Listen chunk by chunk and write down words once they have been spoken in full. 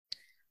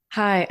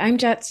Hi, I'm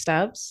Jet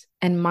Stubbs,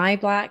 and my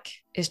Black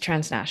is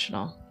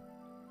transnational.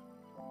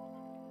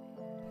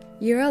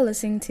 You are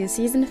listening to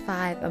Season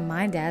 5 of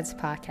my dad's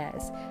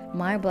podcast,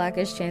 My Black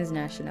is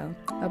Transnational,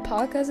 a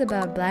podcast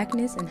about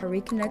Blackness and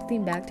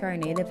reconnecting back to our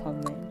native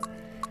homelands.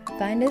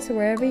 Find us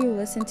wherever you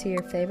listen to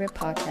your favorite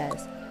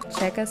podcasts.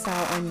 Check us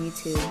out on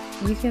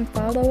YouTube. You can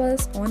follow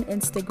us on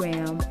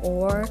Instagram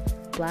or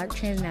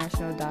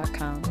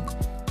blacktransnational.com.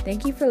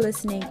 Thank you for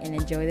listening and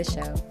enjoy the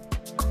show.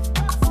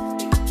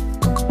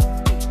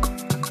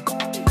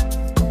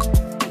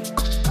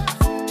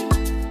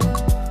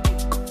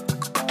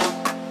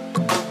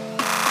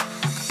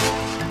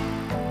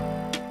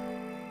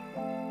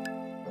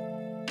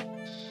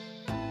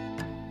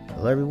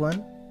 Hello,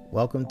 everyone.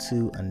 Welcome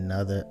to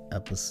another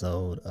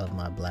episode of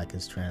My Black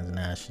is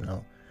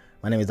Transnational.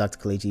 My name is Dr.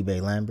 Kalechi Bay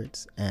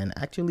Lamberts, and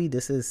actually,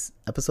 this is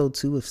episode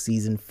 2 of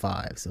season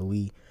 5. So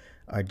we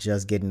are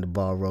just getting the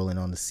ball rolling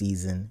on the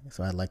season.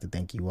 So I'd like to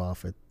thank you all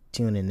for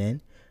tuning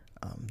in.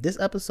 This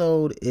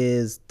episode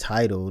is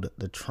titled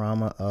 "The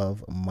Trauma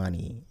of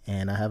Money,"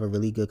 and I have a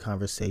really good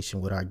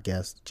conversation with our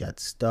guest, Jet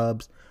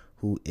Stubbs,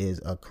 who is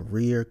a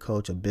career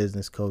coach, a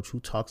business coach, who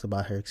talks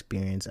about her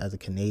experience as a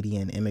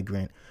Canadian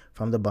immigrant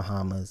from the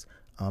Bahamas,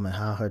 and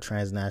how her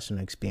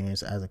transnational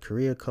experience as a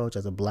career coach,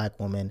 as a Black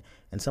woman,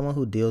 and someone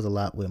who deals a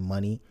lot with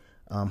money,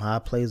 how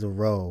it plays a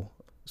role.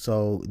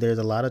 So there's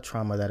a lot of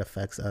trauma that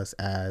affects us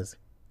as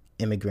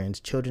immigrants,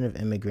 children of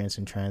immigrants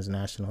and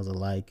transnationals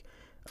alike,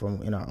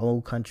 from in our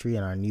old country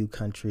and our new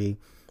country.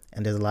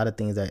 And there's a lot of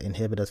things that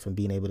inhibit us from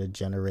being able to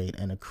generate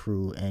and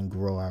accrue and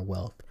grow our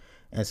wealth.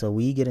 And so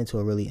we get into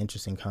a really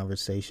interesting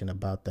conversation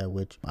about that,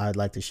 which I'd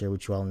like to share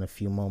with you all in a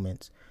few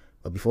moments.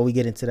 But before we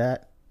get into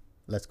that,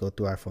 let's go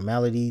through our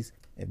formalities.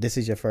 If this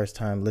is your first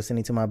time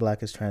listening to My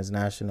Black is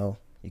Transnational,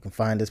 you can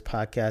find this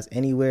podcast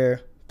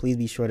anywhere. Please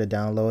be sure to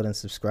download and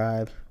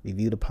subscribe,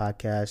 review the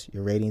podcast.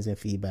 Your ratings and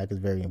feedback is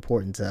very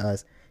important to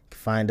us. You can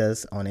find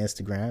us on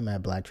Instagram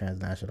at Black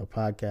Transnational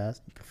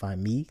Podcast. You can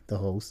find me, the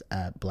host,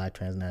 at Black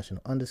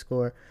Transnational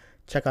 _.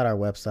 Check out our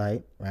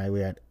website, right?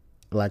 We're at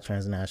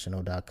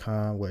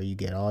blacktransnational.com, where you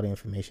get all the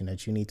information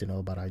that you need to know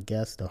about our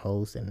guests, the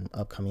hosts, and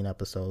upcoming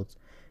episodes.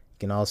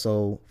 You can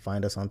also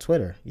find us on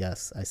Twitter.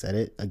 Yes, I said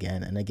it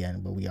again and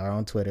again, but we are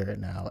on Twitter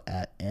now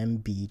at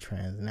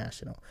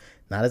MBTransnational.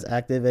 Not as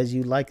active as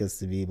you'd like us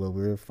to be, but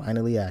we're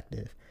finally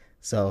active.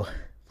 So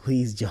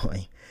please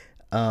join.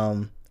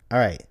 All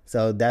right,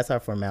 so that's our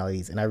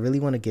formalities, and I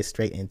really want to get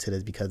straight into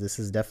this because this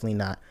is definitely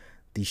not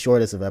the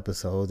shortest of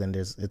episodes, and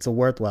it's a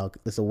worthwhile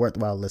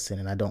listen,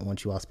 and I don't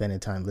want you all spending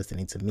time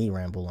listening to me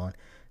ramble on.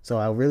 So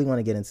I really want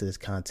to get into this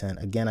content.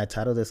 Again, I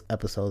titled this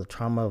episode "The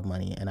Trauma of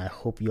Money," and I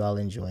hope you all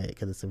enjoy it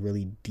because it's a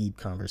really deep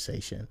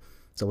conversation.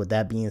 So with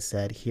that being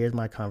said, here's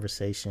my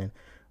conversation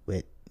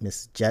with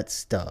Miss Jet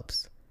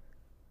Stubbs.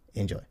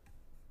 Enjoy.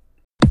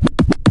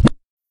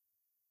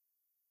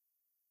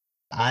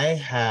 I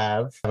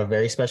have a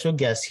very special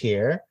guest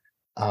here,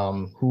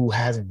 who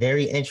has a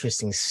very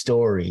interesting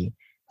story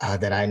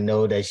that I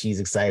know that she's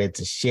excited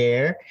to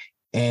share,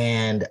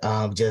 and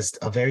just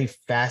a very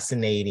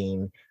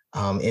fascinating,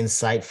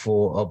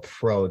 insightful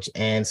approach.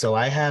 And so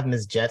I have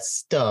Ms. Jet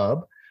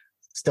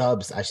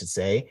Stubbs, I should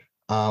say,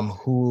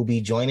 who will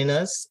be joining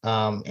us,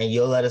 and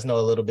you'll let us know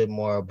a little bit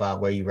more about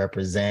where you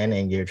represent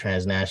and your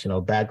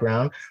transnational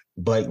background.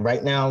 But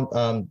right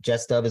now,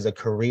 Jet Stubbs is a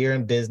career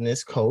and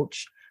business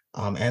coach,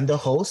 and the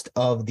host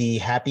of the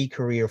Happy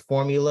Career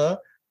Formula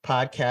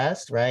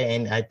podcast, right?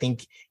 And I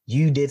think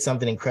you did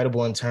something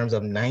incredible in terms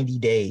of 90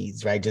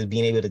 days, right? Just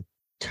being able to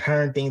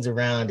turn things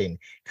around and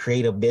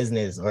create a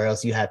business, or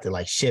else you had to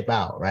like ship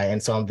out, right?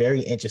 And so I'm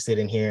very interested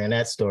in hearing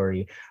that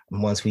story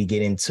once we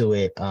get into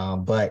it.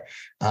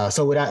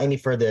 So without any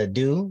further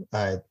ado,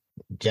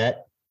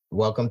 Jet,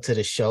 welcome to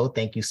the show.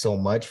 Thank you so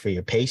much for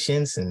your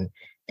patience, and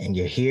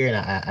you're here,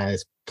 and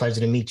it's a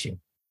pleasure to meet you.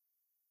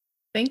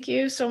 Thank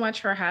you so much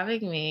for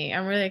having me.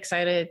 I'm really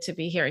excited to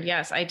be here.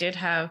 Yes, I did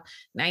have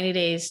 90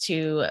 days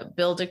to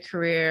build a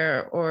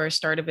career or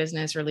start a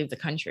business or leave the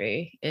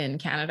country in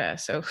Canada.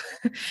 So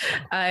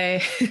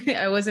I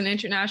I was an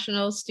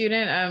international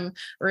student. I'm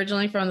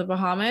originally from the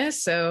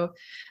Bahamas, so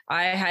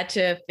I had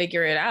to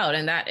figure it out,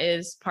 and that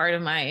is part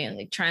of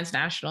my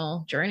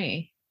transnational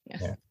journey.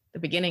 Yeah. The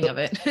beginning of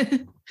it.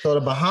 So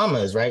the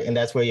Bahamas, right? And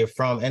that's where you're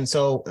from. And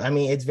so, I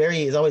mean,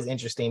 it's always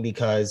interesting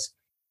because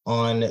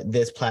on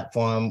this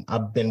platform,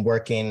 I've been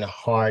working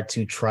hard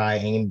to try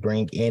and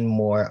bring in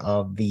more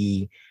of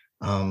the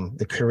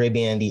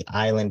Caribbean, the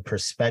island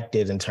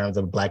perspectives in terms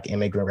of Black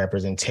immigrant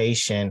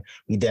representation.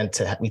 We tend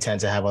to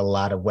have a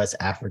lot of West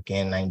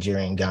African,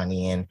 Nigerian,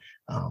 Ghanaian,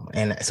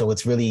 and so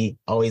it's really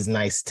always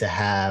nice to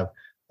have,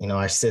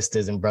 our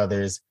sisters and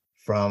brothers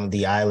from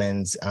the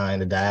islands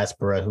and the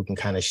diaspora who can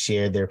kind of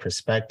share their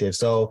perspective.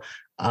 So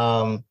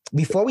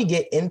before we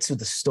get into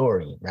the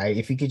story, right,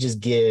 if you could just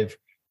give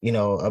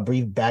a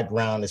brief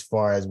background as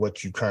far as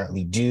what you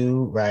currently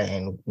do, right?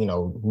 And,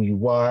 who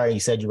you are. You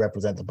said you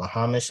represent the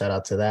Bahamas. Shout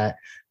out to that.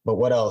 But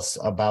what else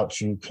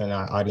about you can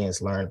our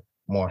audience learn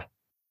more?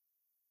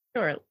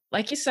 Sure.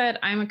 Like you said,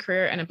 I'm a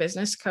career and a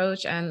business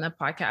coach and the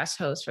podcast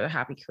host for the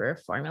Happy Career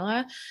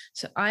Formula.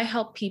 So I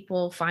help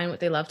people find what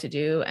they love to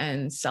do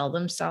and sell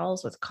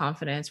themselves with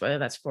confidence, whether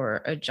that's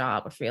for a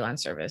job, a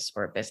freelance service,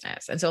 or a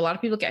business. And so a lot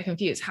of people get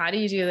confused. How do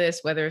you do this,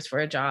 whether it's for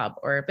a job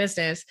or a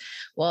business?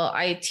 Well,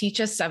 I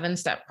teach a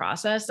 7-step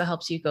process that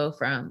helps you go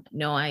from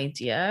no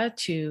idea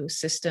to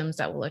systems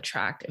that will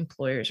attract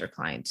employers or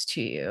clients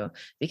to you,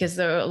 because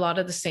there are a lot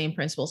of the same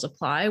principles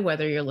apply,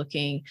 whether you're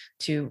looking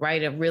to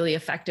write a really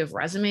effective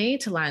resume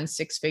to land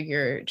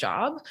 6-figure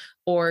job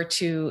or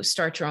to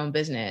start your own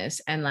business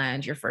and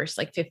land your first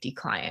like 50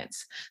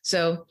 clients.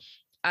 So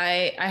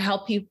I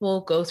help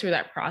people go through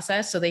that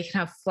process so they can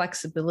have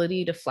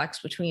flexibility to flex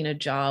between a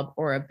job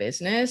or a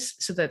business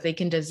so that they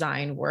can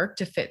design work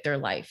to fit their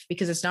life,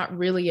 because it's not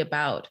really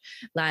about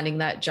landing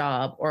that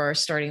job or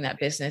starting that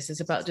business. It's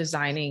about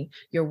designing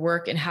your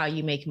work and how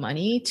you make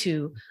money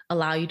to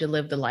allow you to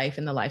live the life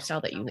and the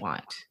lifestyle that you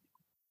want.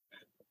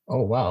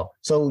 Oh, wow.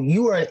 So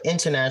you were an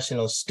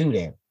international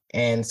student.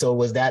 And so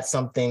was that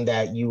something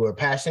that you were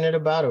passionate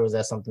about, or was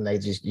that something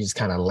that you just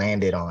kind of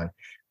landed on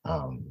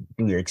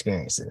through your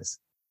experiences?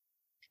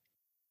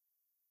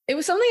 It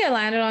was something I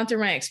landed on through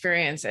my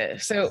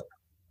experiences. So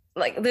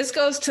like this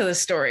goes to the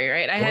story,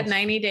 right? I had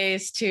 90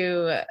 days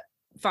to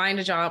find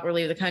a job or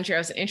leave the country. I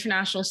was an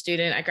international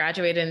student. I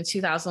graduated in the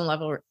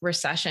 2011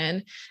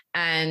 recession,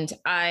 and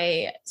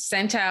I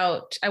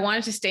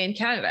wanted to stay in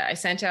Canada. I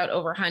sent out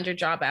over 100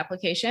 job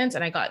applications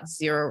and I got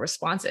 0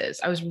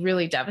 responses. I was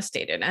really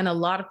devastated. And a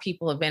lot of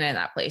people have been in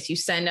that place. You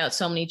send out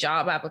so many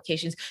job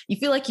applications, you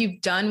feel like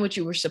you've done what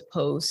you were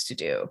supposed to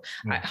do.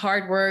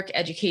 Hard work,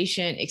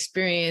 education,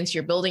 experience,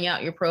 you're building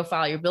out your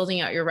profile, you're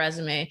building out your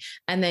resume,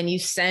 and then you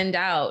send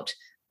out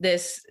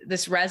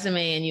this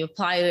resume and you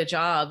apply to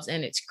jobs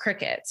and it's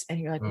crickets, and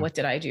you're like, what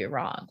did I do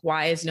wrong?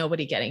 Why is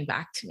nobody getting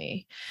back to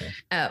me?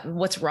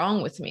 What's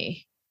wrong with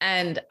me?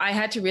 And I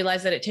had to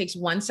realize that it takes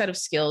one set of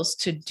skills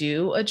to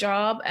do a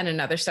job and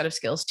another set of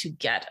skills to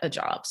get a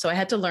job. So I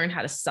had to learn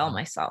how to sell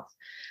myself.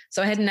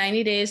 So I had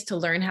 90 days to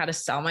learn how to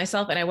sell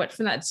myself. And I went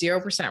from that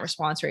 0%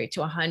 response rate to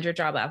 100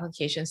 job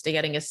applications to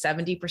getting a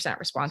 70%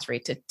 response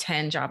rate to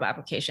 10 job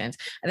applications.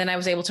 And then I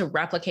was able to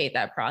replicate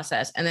that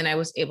process. And then I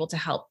was able to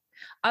help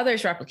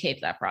others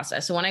replicate that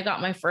process. So when I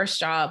got my first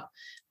job,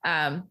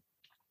 I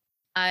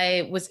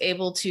was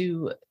able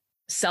to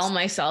sell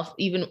myself.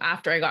 Even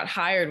after I got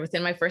hired,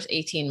 within my first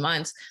 18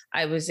 months,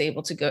 I was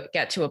able to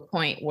get to a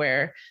point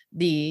where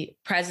the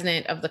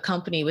president of the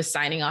company was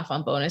signing off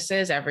on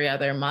bonuses every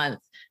other month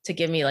to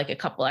give me like a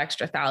couple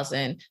extra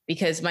thousand,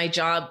 because my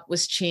job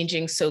was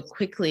changing so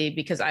quickly,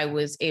 because I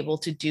was able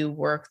to do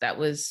work that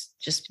was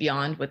just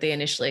beyond what they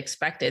initially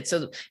expected.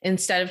 So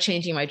instead of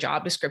changing my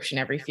job description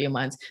every few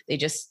months, they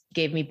just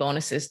gave me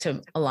bonuses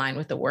to align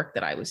with the work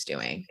that I was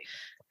doing.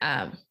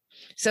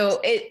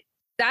 So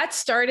that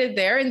started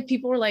there, and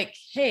people were like,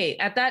 hey,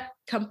 at that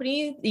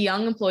company, the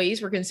young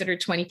employees were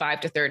considered 25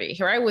 to 30.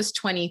 Here I was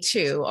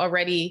 22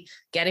 already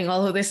getting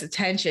all of this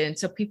attention.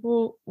 So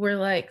people were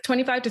like,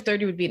 25 to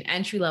 30 would be an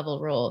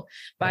entry-level role.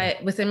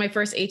 But within my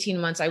first 18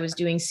 months, I was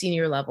doing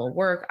senior level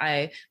work.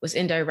 I was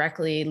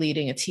indirectly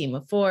leading a team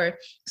of 4.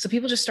 So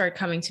people just started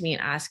coming to me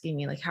and asking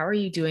me, like, how are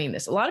you doing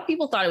this? A lot of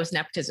people thought it was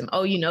nepotism.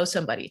 Oh, you know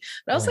somebody.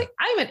 But I was like,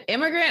 I'm an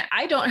immigrant.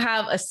 I don't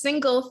have a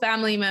single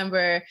family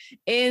member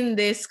in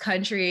this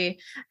country.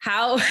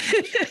 How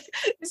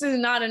this is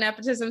not a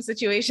nepotism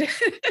situation.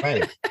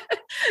 Right.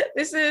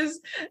 This is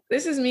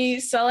me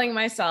selling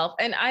myself.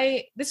 And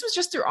this was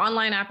just through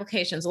online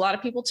applications. A lot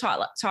of people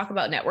talk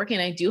about networking.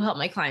 I do help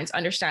my clients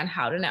understand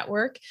how to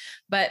network,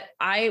 but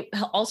I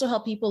also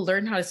help people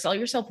learn how to sell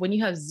yourself when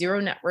you have 0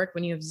 network,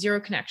 when you have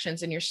 0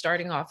 connections, and you're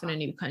starting off in a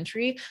new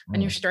country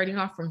and you're starting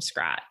off from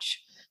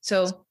scratch.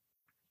 So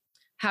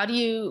how do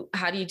you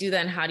do that?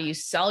 And how do you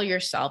sell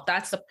yourself?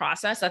 That's the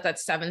process.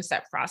 That's that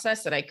 7-step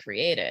process that I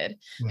created.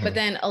 But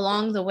then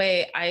along the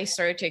way, I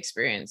started to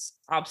experience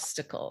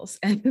obstacles.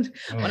 And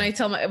when I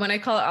call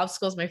it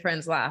obstacles, my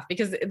friends laugh,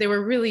 because they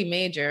were really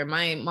major.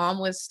 My mom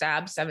was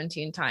stabbed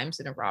 17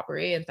 times in a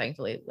robbery and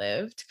thankfully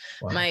lived.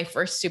 Wow. My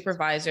first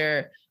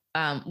supervisor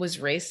was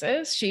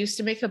racist. She used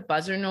to make a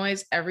buzzer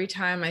noise every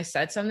time I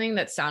said something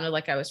that sounded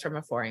like I was from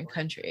a foreign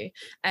country.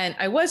 And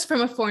I was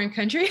from a foreign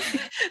country.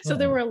 So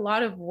there were a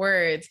lot of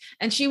words.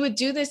 And she would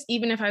do this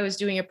even if I was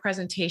doing a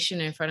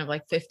presentation in front of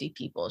like 50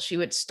 people. She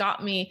would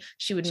stop me,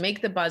 she would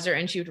make the buzzer,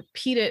 and she would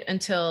repeat it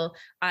until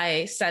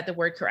I said the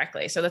word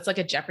correctly. So that's like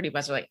a Jeopardy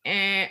buzzer, like,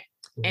 and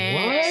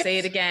say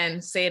it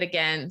again, say it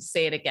again,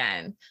 say it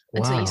again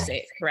until you say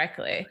it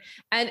correctly.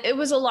 And it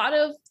was a lot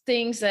of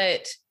things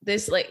that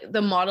this, like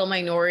the model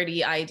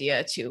minority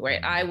idea too,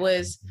 right? I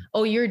was,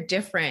 oh, you're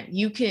different.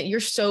 You're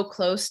so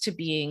close to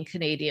being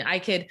Canadian. I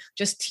could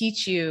just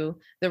teach you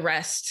the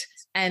rest.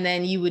 And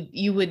then you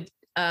would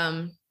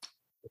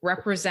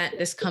represent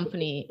this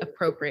company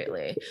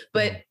appropriately.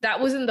 But that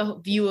wasn't the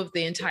view of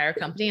the entire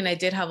company. And I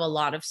did have a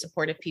lot of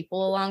supportive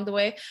people along the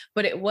way,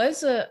 but it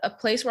was a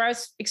place where I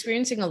was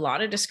experiencing a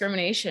lot of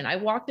discrimination. I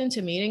walked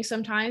into meetings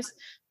sometimes,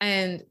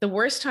 and the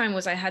worst time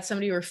was I had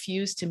somebody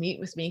refuse to meet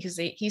with me because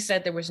he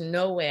said there was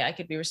no way I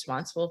could be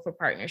responsible for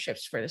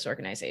partnerships for this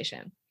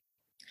organization.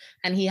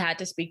 And he had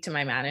to speak to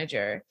my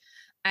manager.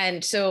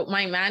 And so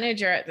my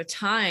manager at the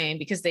time,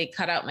 because they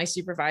cut out my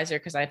supervisor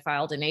because I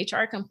filed an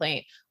HR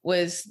complaint,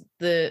 was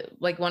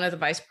one of the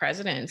vice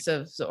presidents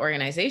of the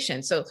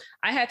organization. So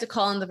I had to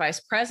call in the vice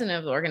president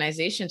of the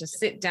organization to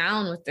sit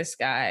down with this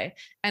guy.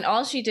 And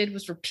all she did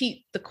was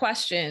repeat the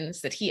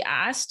questions that he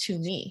asked to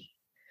me.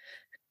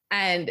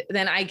 And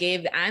then I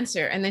gave the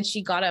answer. And then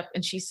she got up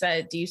and she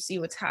said, do you see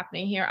what's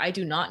happening here? I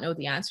do not know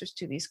the answers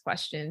to these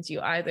questions. You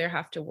either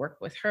have to work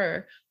with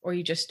her or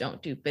you just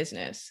don't do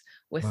business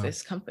with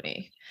this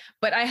company.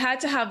 But I had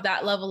to have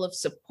that level of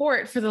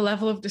support for the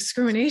level of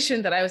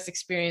discrimination that I was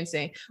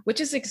experiencing,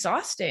 which is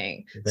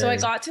exhausting. So I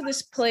got to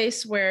this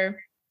place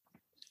where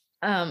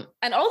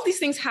and all of these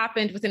things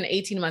happened within an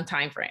 18-month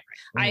time frame.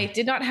 I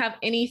did not have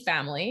any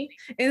family.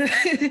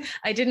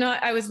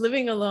 I was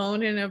living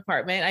alone in an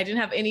apartment. I didn't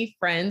have any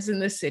friends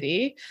in the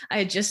city. I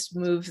had just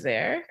moved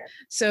there.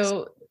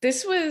 So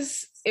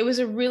it was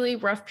a really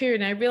rough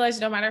period. And I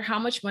realized no matter how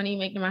much money you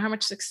make, no matter how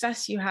much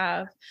success you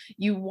have,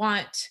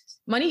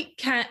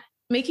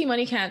 making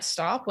money can't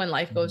stop when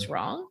life goes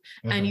wrong.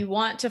 And you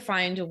want to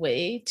find a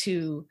way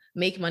to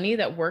make money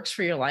that works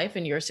for your life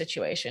and your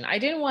situation. I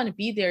didn't want to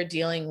be there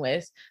dealing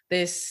with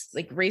this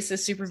like racist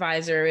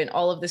supervisor and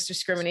all of this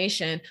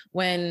discrimination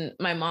when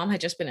my mom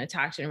had just been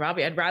attacked in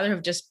Robbie. I'd rather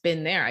have just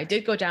been there. I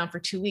did go down for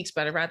 2 weeks,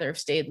 but I'd rather have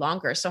stayed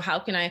longer. So how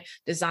can I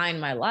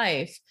design my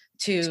life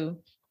to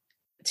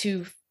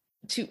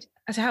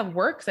have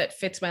work that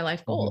fits my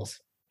life goals?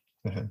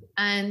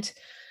 And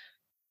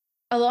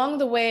along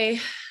the way,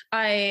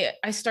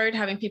 I started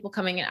having people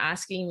coming and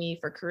asking me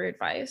for career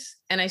advice,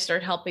 and I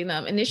started helping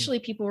them. Initially,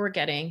 people were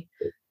getting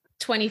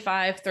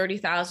 $25,000,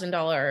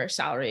 $30,000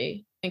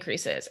 salary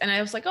increases. And I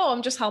was like, oh,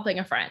 I'm just helping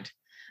a friend.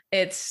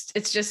 It's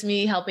just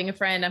me helping a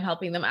friend. I'm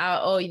helping them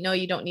out. Oh,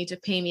 you don't need to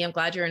pay me. I'm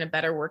glad you're in a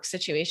better work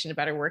situation, a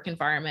better work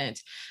environment.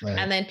 Right.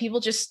 And then people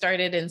just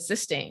started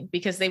insisting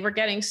because they were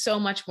getting so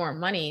much more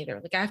money.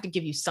 They're like, I have to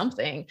give you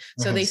something.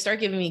 So they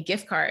start giving me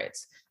gift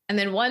cards. And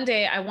then one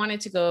day I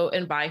wanted to go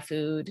and buy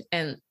food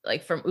and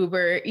like from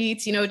Uber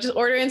Eats, just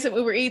order in some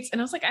Uber Eats.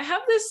 And I was like, I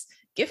have this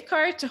gift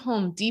card to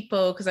Home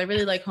Depot because I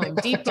really like Home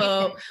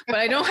Depot, but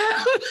I don't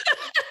have,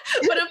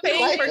 but I'm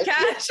paying for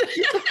cash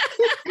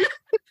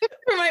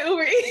for my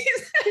Uber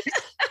Eats.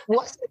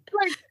 What?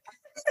 Like,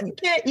 you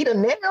can't eat a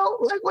nail?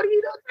 Like, what are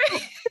you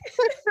doing?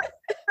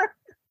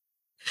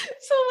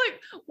 So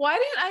like, why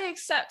didn't I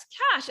accept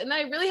cash? And then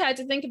I really had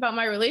to think about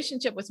my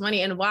relationship with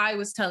money and why I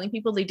was telling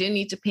people they didn't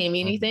need to pay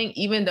me anything,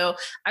 even though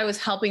I was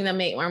helping them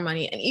make more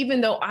money. And even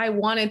though I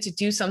wanted to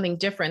do something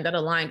different that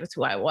aligned with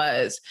who I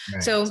was.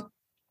 Right. So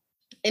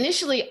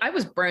initially I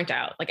was burnt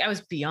out. Like I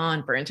was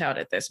beyond burnt out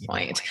at this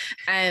point.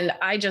 And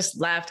I just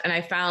left and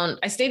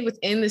I stayed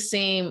within the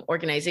same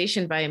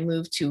organization, but I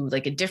moved to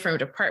like a different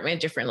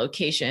department, different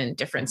location,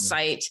 different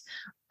site.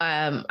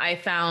 I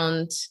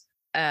found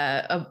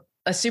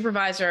a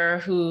supervisor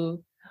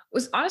who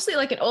was honestly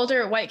like an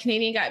older white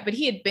Canadian guy, but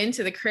he had been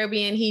to the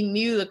Caribbean. He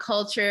knew the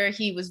culture.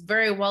 He was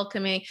very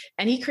welcoming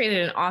and he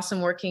created an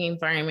awesome working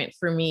environment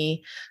for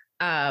me.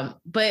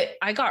 But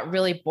I got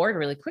really bored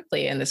really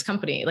quickly in this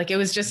company. Like it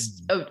was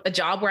just a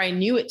job where I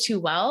knew it too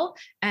well.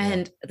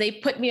 And they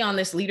put me on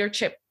this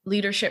leadership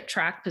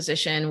track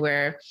position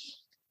where,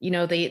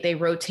 they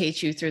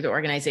rotate you through the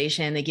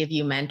organization. They give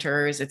you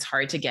mentors. It's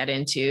hard to get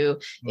into.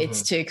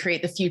 It's to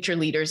create the future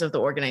leaders of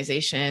the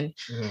organization.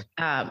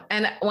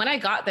 And when I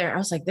got there, I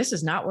was like, this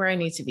is not where I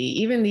need to be.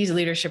 Even these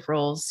leadership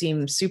roles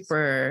seem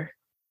super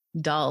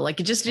dull.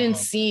 Like it just didn't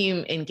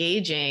seem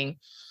engaging.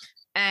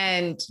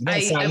 And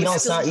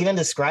even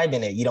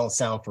describing it, you don't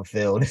sound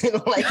fulfilled.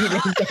 Like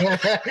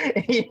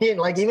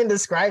even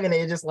describing it,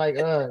 you're just like,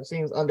 it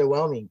seems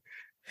underwhelming.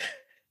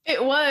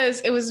 It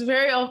was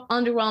very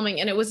underwhelming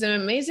and it was an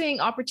amazing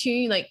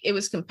opportunity. Like it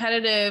was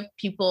competitive.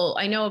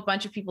 I know a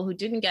bunch of people who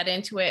didn't get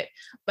into it,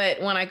 but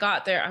when I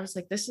got there, I was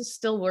like, this is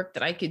still work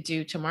that I could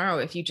do tomorrow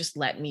if you just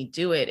let me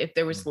do it. If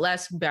there was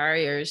less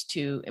barriers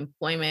to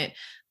employment.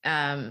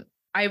 I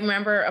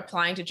remember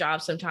applying to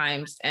jobs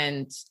sometimes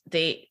and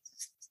they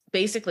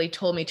basically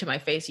told me to my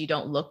face, you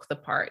don't look the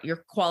part.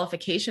 Your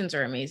qualifications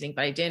are amazing,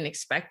 but I didn't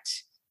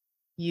expect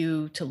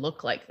you to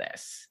look like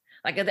this.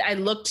 Like I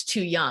looked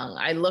too young.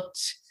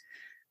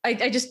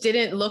 I just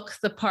didn't look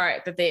the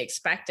part that they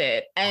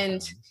expected.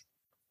 And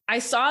I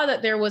saw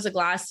that there was a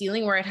glass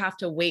ceiling where I'd have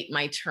to wait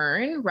my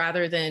turn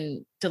rather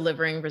than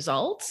delivering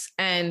results.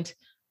 And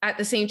at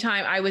the same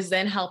time, I was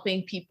then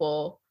helping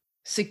people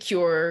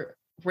secure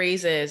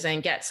raises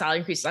and get salary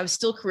increases. I was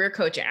still career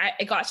coaching.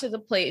 I got to the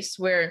place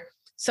where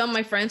some of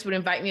my friends would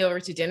invite me over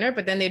to dinner,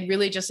 but then they'd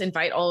really just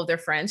invite all of their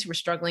friends who were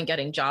struggling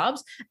getting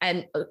jobs.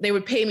 And they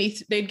would pay me,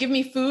 they'd give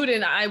me food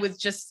and I would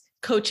just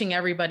coaching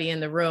everybody in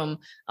the room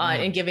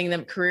and giving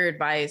them career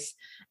advice.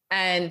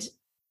 And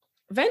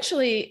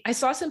eventually I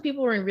saw some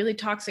people were in really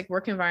toxic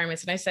work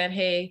environments. And I said,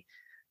 hey,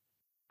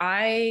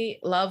 I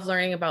love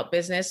learning about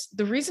business.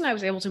 The reason I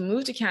was able to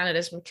move to Canada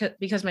is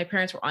because my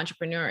parents were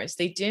entrepreneurs.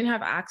 They didn't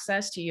have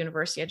access to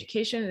university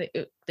education.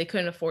 They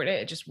couldn't afford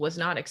it. It just was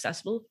not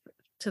accessible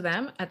to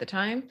them at the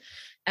time.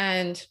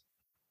 And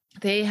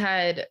they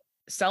had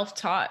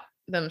self-taught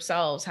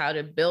themselves how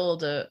to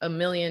build a $1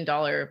 million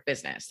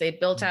business. They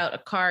built out a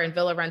car and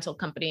villa rental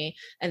company.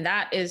 And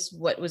that is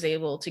what was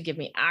able to give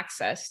me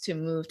access to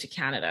move to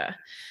Canada.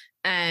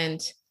 And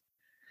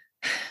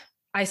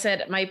I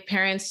said, my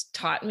parents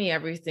taught me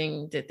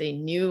everything that they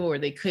knew or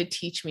they could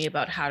teach me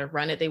about how to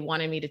run it. They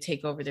wanted me to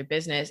take over their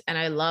business. And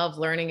I love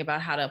learning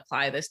about how to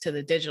apply this to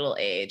the digital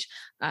age,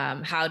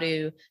 how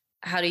to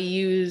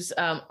use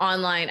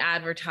online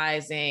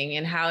advertising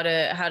and how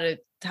to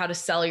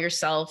sell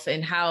yourself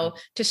and how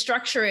to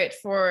structure it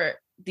for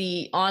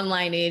the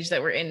online age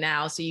that we're in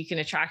now, so you can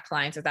attract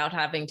clients without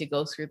having to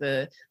go through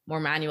the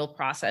more manual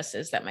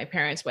processes that my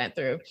parents went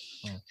through.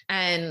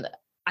 And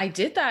I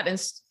did that.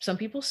 And some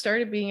people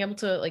started being able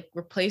to like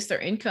replace their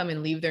income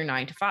and leave their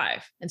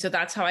 9-to-5. And so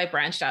that's how I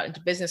branched out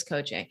into business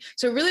coaching.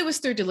 So it really was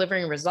through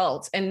delivering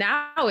results. And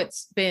now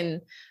it's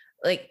been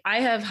like, I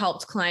have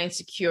helped clients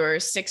secure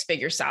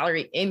 6-figure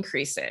salary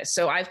increases.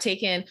 So I've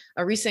taken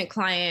a recent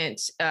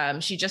client.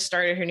 She just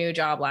started her new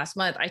job last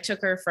month. I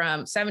took her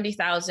from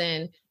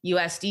 70,000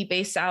 USD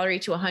base salary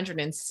to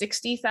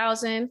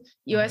 160,000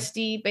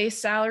 USD base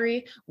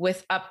salary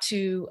with up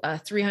to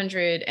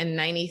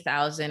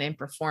 390,000 in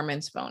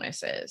performance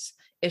bonuses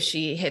if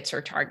she hits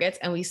her targets.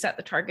 And we set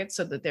the targets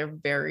so that they're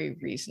very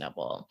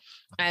reasonable.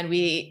 And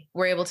we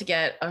were able to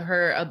get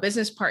her a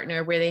business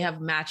partner where they have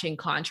matching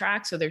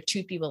contracts. So there are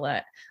 2 people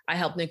that I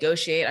helped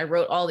negotiate. I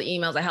wrote all the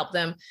emails. I helped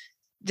them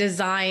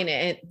design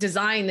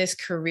this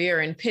career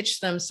and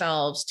pitch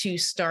themselves to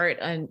start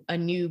a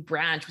new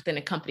branch within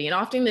a company. And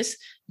often this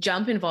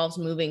jump involves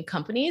moving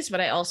companies, but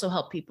I also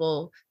help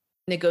people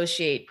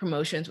negotiate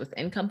promotions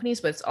within companies,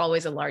 but it's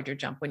always a larger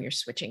jump when you're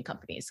switching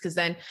companies, because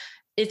then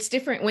it's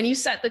different. When you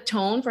set the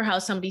tone for how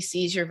somebody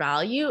sees your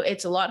value,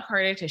 it's a lot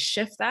harder to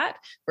shift that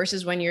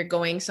versus when you're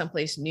going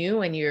someplace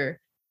new and you're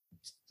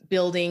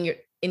building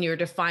and you're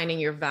defining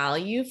your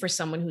value for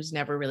someone who's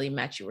never really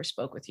met you or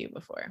spoke with you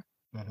before.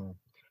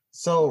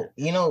 So,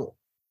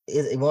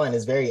 one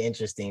is very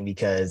interesting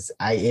because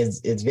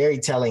it's very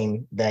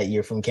telling that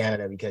you're from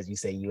Canada because you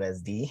say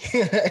USD.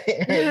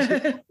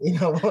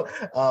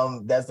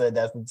 That's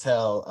a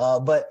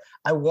tell. But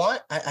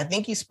I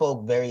think you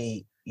spoke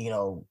very,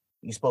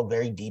 you spoke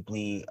very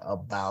deeply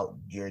about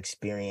your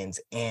experience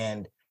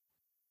and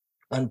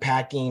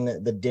unpacking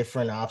the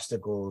different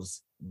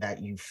obstacles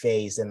that you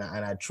face. And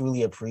I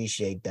truly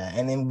appreciate that.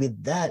 And then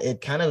with that,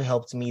 it kind of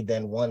helped me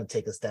then want to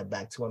take a step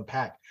back to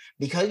unpack,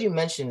 because you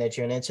mentioned that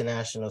you're an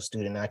international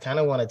student. I kind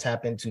of want to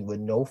tap into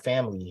with no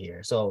family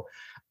here. So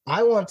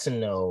I want to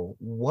know,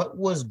 what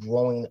was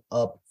growing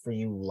up for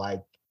you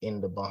like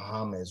in the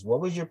Bahamas? What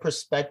was your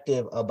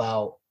perspective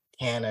about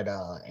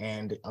Canada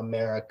and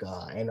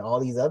America and all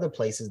these other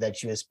places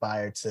that you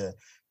aspired to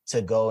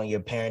go, and your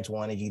parents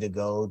wanted you to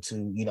go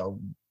to,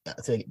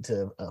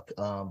 to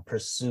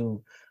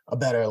pursue a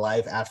better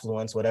life,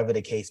 affluence, whatever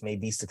the case may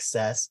be,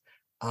 success.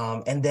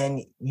 And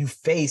then you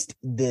faced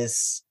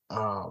this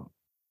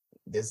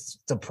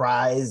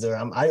surprise, or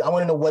I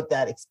want to know what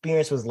that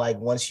experience was like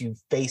once you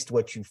faced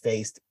what you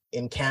faced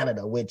in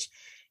Canada, which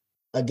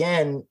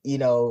again,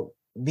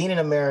 being in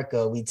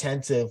America, we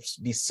tend to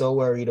be so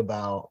worried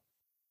about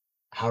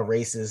how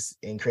racist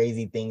and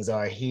crazy things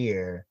are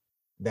here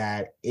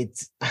that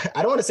it's, I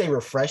don't want to say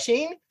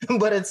refreshing,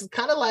 but it's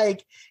kind of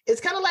like,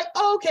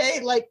 oh, okay,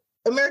 like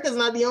America's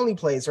not the only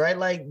place, right?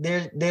 Like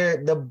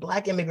the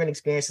Black immigrant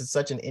experience is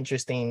such an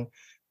interesting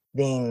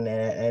thing,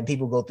 and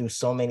people go through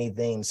so many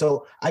things.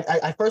 So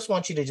I first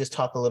want you to just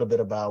talk a little bit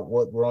about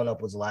what growing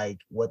up was like,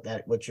 what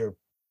your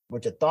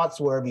thoughts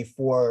were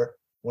before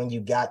when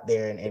you got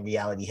there and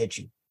reality hit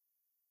you.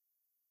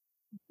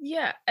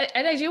 Yeah.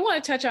 And I do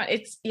want to touch on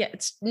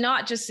it's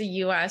not just a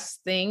US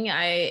thing.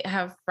 I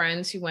have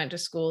friends who went to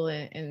school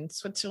in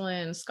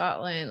Switzerland,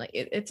 Scotland, like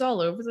it's all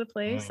over the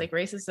place. Like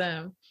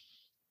racism,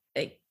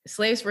 like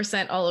slaves were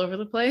sent all over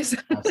the place.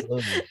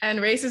 Absolutely. And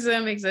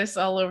racism exists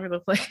all over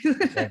the place.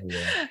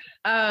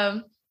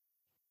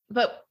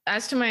 But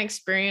as to my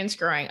experience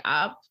growing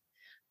up,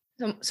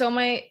 so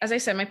as I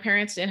said, my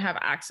parents didn't have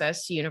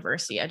access to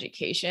university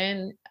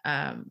education.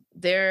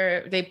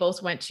 They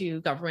both went to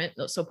government,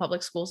 so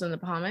public schools in the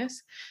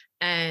Bahamas.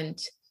 And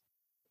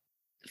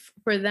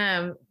for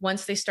them,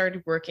 once they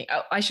started working,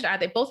 I should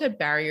add, they both had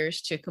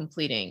barriers to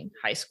completing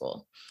high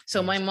school.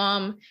 So my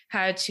mom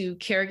had to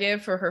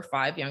caregive for her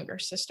 5 younger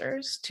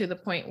sisters to the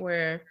point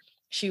where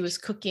she was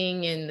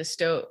cooking in the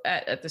stove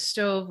at the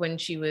stove when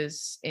she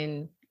was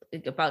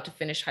about to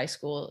finish high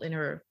school in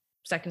her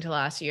second to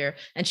last year,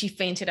 and she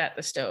fainted at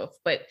the stove,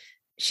 but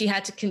she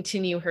had to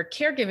continue her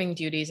caregiving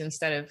duties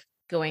instead of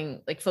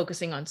going, like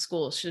focusing on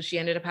school. So she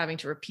ended up having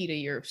to repeat a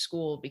year of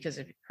school because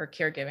of her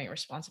caregiving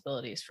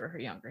responsibilities for her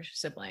younger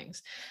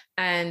siblings.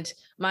 And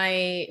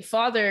my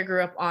father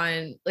grew up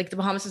on, like, the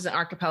Bahamas is an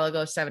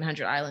archipelago of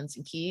 700 islands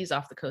and keys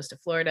off the coast of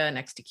Florida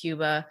next to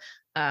Cuba.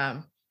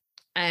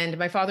 And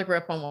my father grew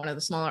up on one of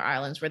the smaller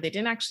islands where they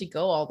didn't actually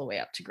go all the way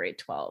up to grade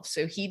 12.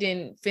 So he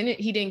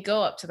didn't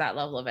go up to that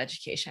level of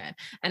education.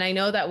 And I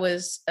know that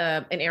was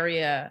an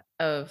area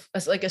of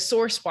like a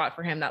sore spot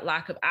for him, that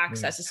lack of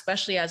access,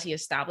 especially as he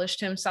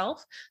established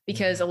himself,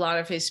 because a lot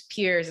of his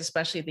peers,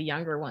 especially the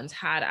younger ones,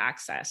 had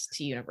access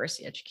to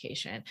university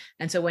education.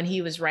 And so when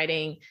he was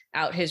writing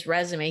out his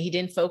resume, he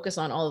didn't focus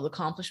on all of the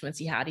accomplishments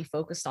he had. He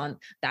focused on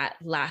that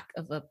lack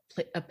of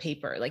a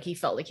paper. Like he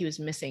felt like he was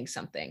missing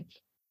something.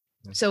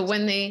 So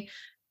when they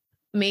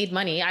made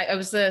money, I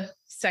was the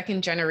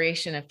second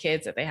generation of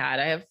kids that they had.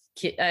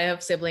 I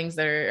have siblings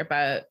that are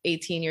about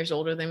 18 years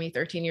older than me,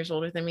 13 years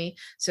older than me.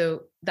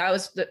 So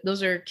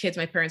those are kids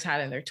my parents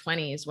had in their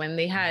 20s. When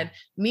they had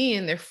me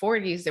in their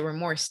 40s, they were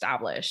more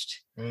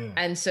established.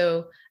 And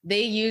so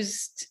they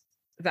used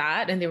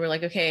that and they were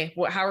like, okay,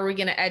 how are we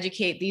going to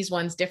educate these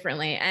ones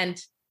differently?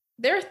 And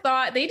they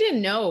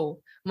didn't know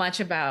much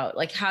about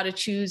like how to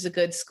choose a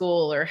good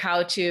school or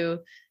how to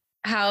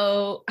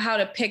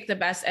pick the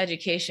best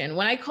education.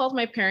 When I called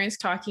my parents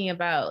talking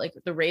about like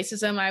the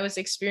racism I was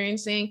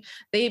experiencing,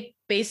 they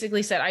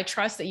basically said, I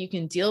trust that you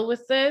can deal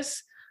with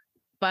this,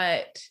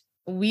 but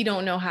we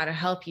don't know how to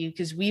help you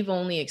because we've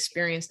only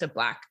experienced a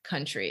Black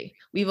country.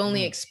 We've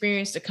only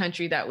experienced a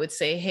country that would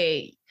say,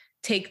 hey,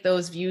 take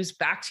those views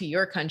back to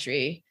your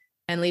country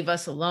and leave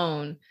us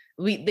alone.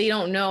 They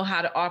don't know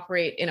how to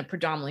operate in a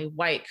predominantly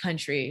white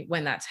country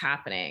when that's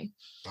happening.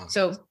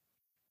 So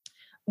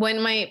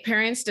when my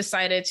parents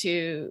decided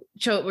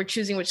were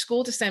choosing which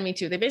school to send me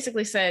to, they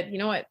basically said, you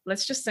know what,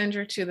 let's just send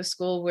her to the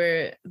school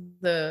where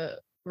the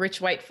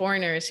rich white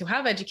foreigners who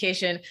have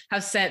education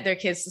have sent their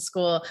kids to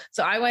school.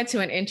 So I went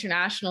to an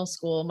international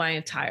school my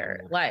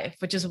entire life,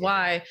 which is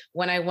why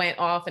when I went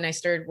off and I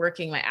started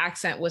working, my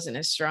accent wasn't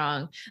as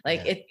strong.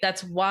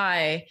 That's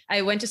why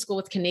I went to school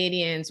with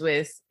Canadians,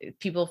 with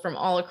people from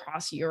all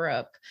across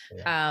Europe.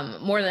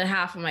 More than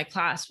half of my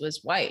class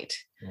was white.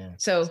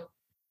 So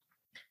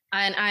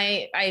and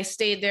I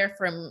stayed there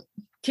from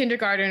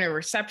kindergarten or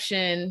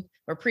reception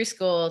or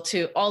preschool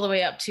to all the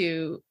way up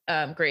to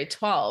grade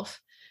 12.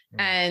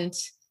 And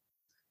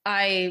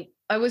I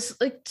was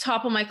like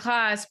top of my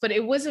class, but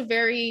it was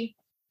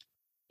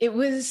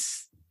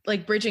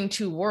like bridging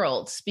two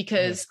worlds,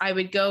 because I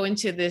would go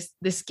into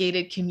this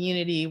gated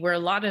community where a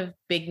lot of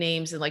big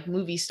names and like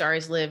movie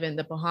stars live in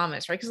the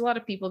Bahamas, right? Because a lot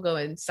of people go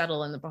and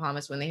settle in the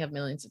Bahamas when they have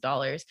millions of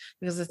dollars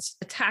because it's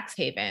a tax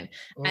haven.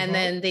 And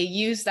then they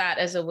use that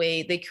as a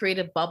way, they create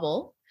a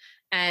bubble,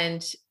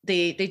 and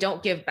they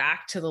don't give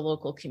back to the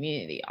local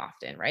community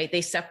often, right?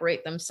 They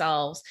separate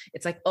themselves.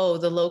 It's like, oh,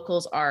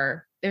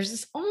 there's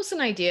this almost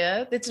an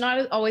idea that's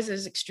not always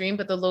as extreme,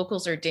 but the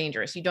locals are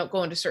dangerous. You don't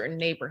go into certain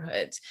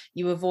neighborhoods,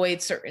 you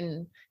avoid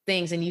certain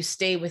things, and you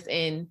stay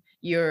within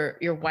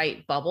your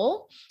white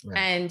bubble.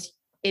 And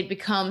it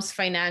becomes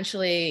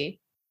financially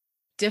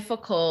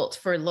difficult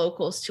for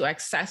locals to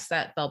access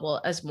that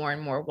bubble as more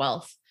and more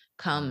wealth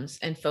comes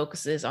and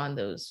focuses on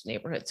those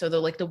neighborhoods. So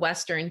the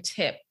western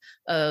tip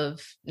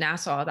of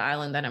Nassau, the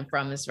island that I'm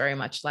from, is very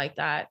much like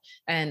that.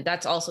 And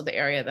that's also the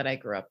area that I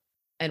grew up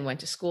and went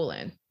to school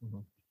in.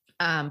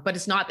 But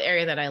it's not the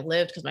area that I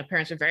lived, because my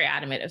parents were very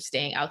adamant of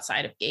staying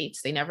outside of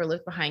gates. They never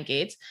lived behind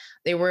gates.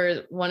 They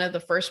were one of the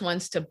first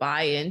ones to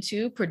buy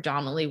into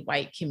predominantly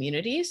white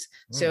communities.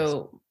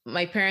 So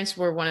my parents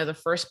were one of the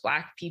first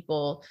Black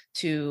people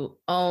to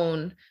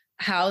own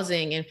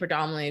housing in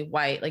predominantly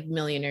white, like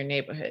millionaire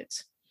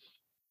neighborhoods.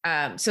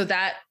 So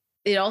that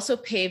it also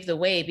paved the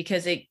way,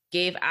 because it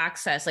gave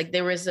access. Like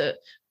there was a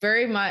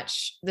very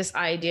much this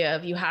idea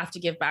of you have to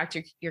give back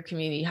to your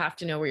community. You have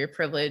to know where your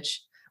privilege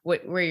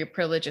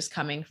is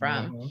coming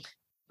from.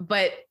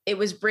 But it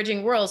was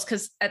bridging worlds,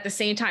 because at the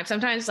same time,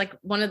 sometimes like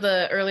one of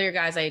the earlier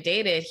guys I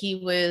dated, he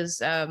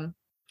was a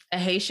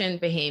Haitian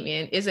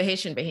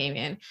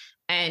Bahamian.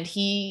 And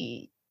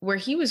where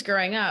he was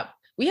growing up,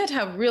 we had to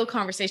have real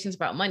conversations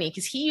about money,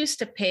 because he used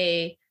to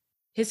pay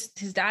his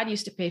dad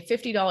used to pay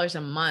 $50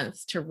 a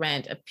month to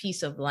rent a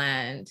piece of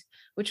land,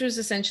 which was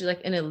essentially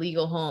like an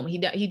illegal home. He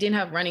didn't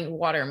have running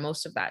water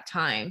most of that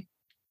time.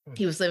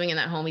 He was living in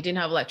that home. He didn't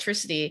have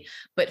electricity.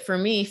 But for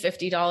me,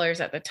 $50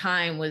 at the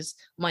time was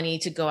money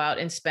to go out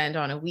and spend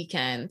on a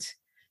weekend.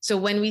 So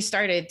when we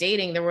started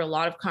dating, there were a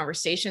lot of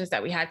conversations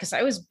that we had, because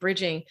I was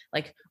bridging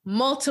like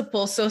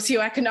multiple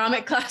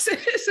socioeconomic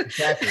classes.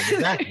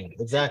 Exactly.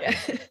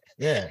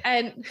 Yeah.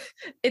 And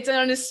it's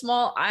on a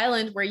small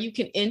island where you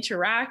can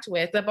interact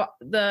with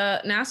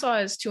the Nassau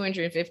is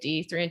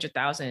 250,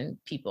 300,000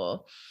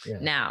 people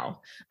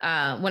now.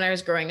 When I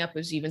was growing up, it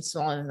was even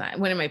smaller than that.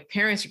 When my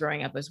parents were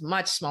growing up, it was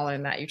much smaller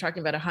than that. You're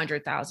talking about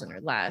 100,000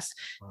 or less.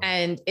 Wow.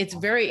 And it's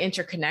very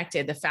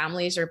interconnected. The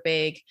families are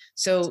big.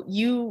 So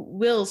you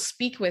will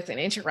speak with and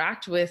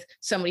interact with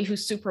somebody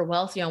who's super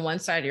wealthy on one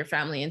side of your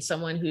family and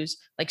someone who's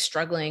like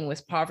struggling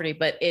with poverty,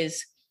 but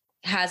is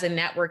has a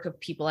network of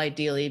people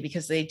ideally,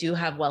 because they do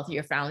have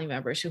wealthier family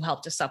members who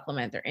help to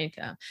supplement their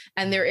income.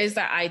 And there is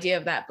that idea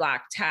of that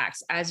Black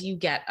tax. As you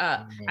get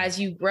up, as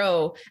you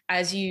grow,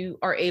 as you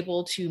are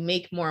able to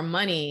make more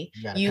money,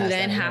 you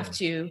then have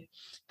to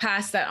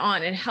pass that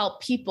on and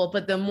help people.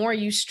 But the more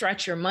you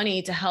stretch your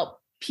money to help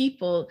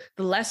people,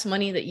 the less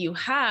money that you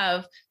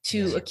have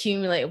to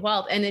accumulate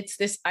wealth. And it's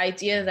this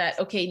idea that,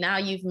 okay, now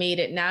you've made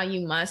it, now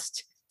you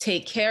must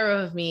take care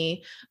of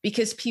me,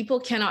 because people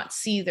cannot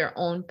see their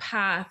own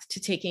path to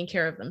taking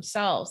care of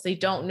themselves. They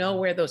don't know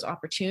where those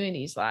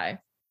opportunities lie.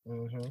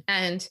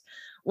 And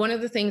one of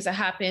the things that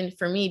happened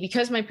for me,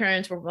 because my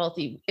parents were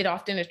wealthy, it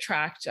often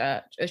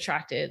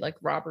attracted like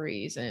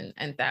robberies and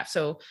theft.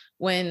 So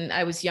when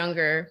I was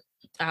younger,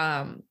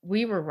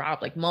 we were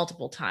robbed like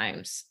multiple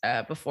times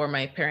before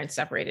my parents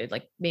separated,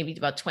 like maybe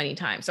about 20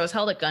 times. So I was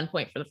held at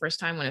gunpoint for the first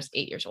time when I was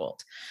 8 years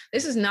old.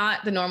 This is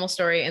not the normal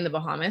story in the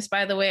Bahamas,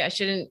 by the way. I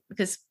shouldn't,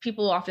 because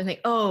people often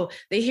think, oh,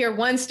 they hear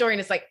one story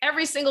and it's like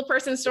every single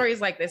person's story is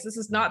like this. This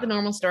is not the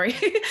normal story.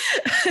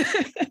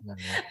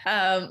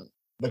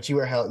 But you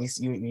were held,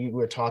 you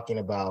were talking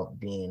about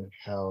being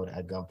held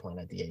at gunpoint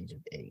at the age of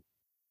 8.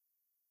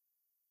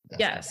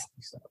 Yes.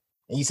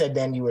 And you said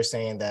then you were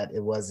saying that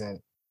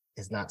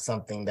it's not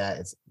something that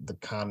is the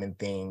common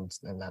thing,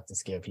 and not to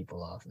scare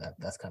people off.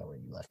 That's kind of where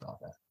you left off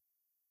at.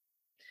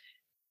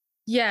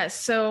 Yeah.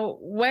 So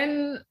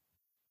when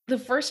the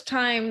first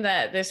time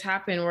that this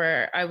happened,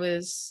 where I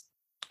was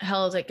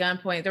held at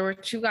gunpoint, there were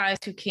 2 guys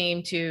who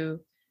came to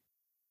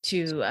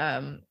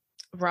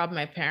rob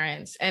my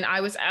parents, and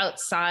I was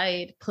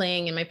outside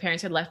playing, and my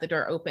parents had left the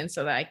door open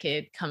so that I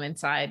could come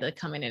inside, like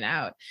come in and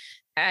out.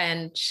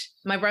 And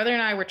my brother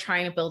and I were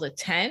trying to build a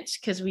tent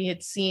because we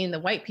had seen the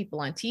white people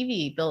on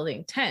TV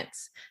building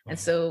tents. And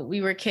so we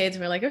were kids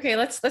and we're like, okay,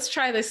 let's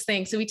try this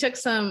thing. So we took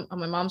some of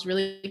my mom's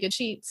really good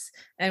sheets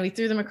and we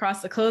threw them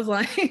across the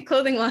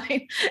clothing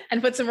line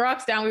and put some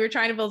rocks down. We were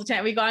trying to build a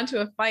tent. We got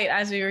into a fight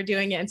as we were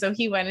doing it. And so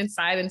he went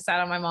inside and sat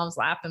on my mom's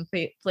lap and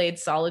played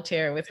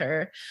solitaire with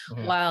her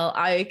while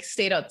I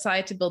stayed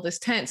outside to build this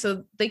tent.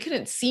 So they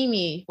couldn't see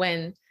me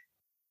when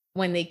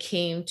they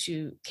came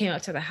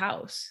out to the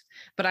house,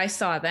 but I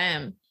saw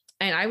them,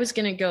 and I was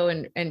going to go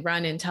and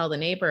run and tell the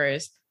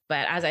neighbors.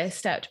 But as I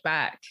stepped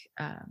back,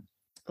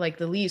 like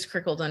the leaves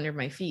crickled under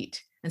my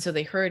feet. And so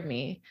they heard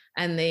me,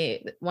 and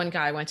one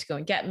guy went to go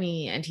and get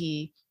me, and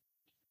he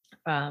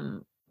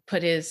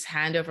put his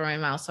hand over my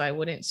mouth so I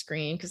wouldn't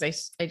scream, because I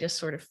just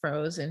sort of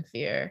froze in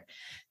fear.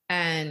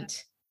 And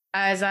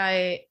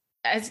the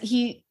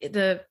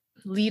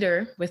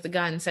leader with the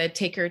gun said,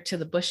 take her to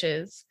the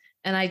bushes.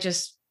 And I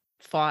just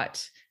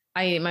fought.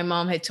 My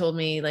mom had told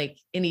me, like,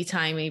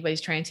 anytime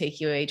anybody's trying to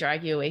take you away,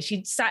 drag you away,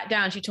 she sat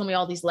down, she told me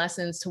all these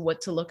lessons to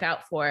what to look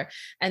out for.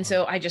 And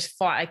so I just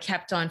fought. I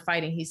kept on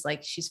fighting. He's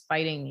like, she's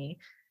fighting me.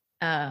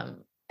 And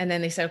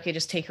then they said, okay,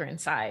 just take her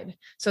inside.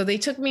 So they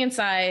took me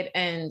inside,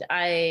 and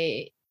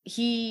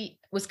he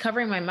was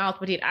covering my mouth,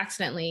 but he had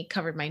accidentally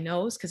covered my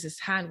nose because his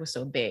hand was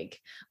so big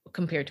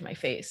compared to my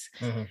face.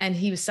 And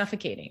he was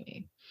suffocating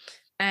me.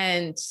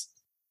 And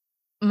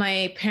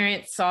my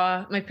parents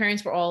and my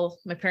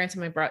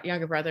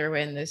younger brother were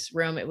in this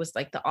room. It was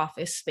like the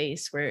office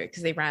space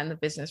because they ran the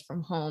business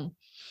from home.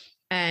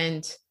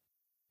 And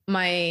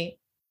they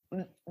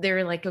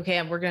were like, okay,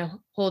 we're going to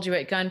hold you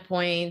at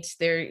gunpoint.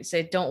 They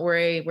said, don't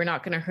worry, we're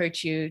not going to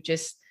hurt you.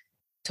 Just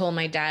told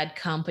my dad,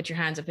 come put your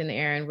hands up in the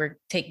air and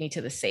take me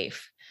to the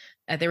safe.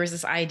 There was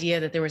this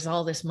idea that there was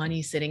all this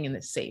money sitting in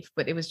the safe,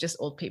 but it was just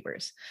old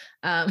papers.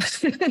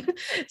 He's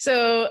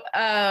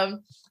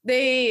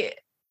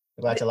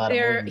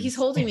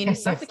holding me and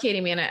he's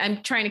suffocating me, and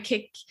I'm trying to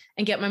kick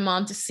and get my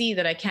mom to see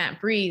that I can't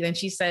breathe. And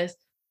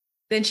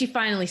then she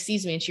finally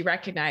sees me and she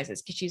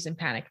recognizes, because she's in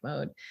panic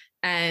mode.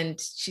 And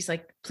she's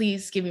like,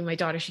 please give me my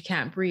daughter. She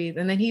can't breathe.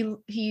 And then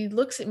he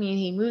looks at me and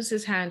he moves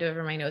his hand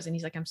over my nose and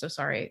he's like, I'm so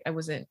sorry.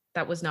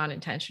 That was not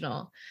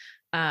intentional.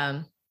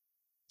 And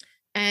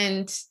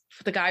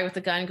the guy with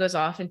the gun goes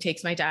off and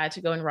takes my dad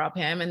to go and rob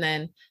him. And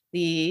then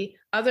the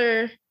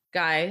other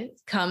guy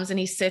comes and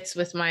he sits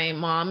with my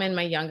mom and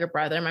my younger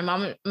brother.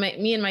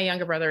 Me and my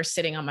younger brother are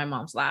sitting on my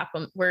mom's lap.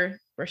 We're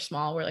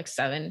small. We're like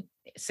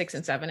 6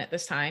 and 7 at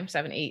this time,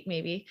 7, 8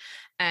 maybe.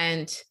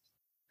 And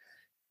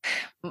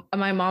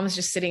my mom is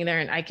just sitting there,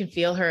 and I can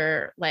feel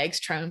her legs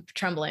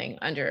trembling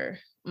under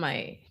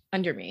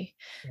me.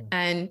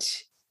 And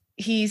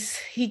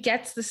he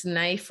gets this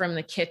knife from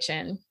the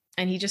kitchen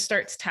and he just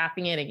starts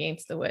tapping it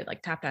against the wood,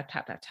 like tap, tap,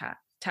 tap, tap, tap,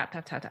 tap,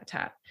 tap, tap, tap,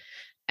 tap.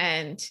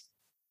 And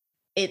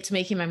it's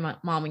making my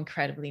mom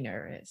incredibly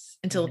nervous,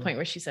 until the point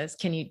where she says,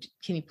 can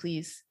you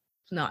please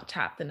not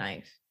tap the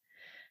knife?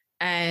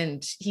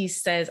 And he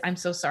says, I'm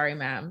so sorry,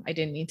 ma'am. I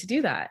didn't mean to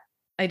do that.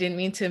 I didn't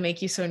mean to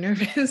make you so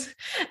nervous.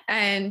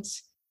 And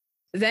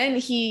then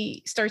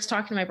he starts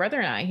talking to my brother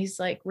and I. He's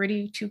like, where do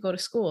you two go to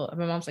school? And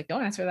my mom's like,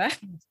 don't answer that.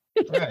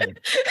 Right.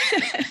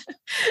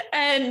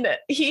 And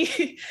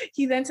he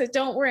then said,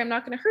 don't worry, I'm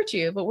not going to hurt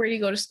you, but where do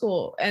you go to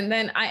school? And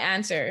then I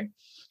answer,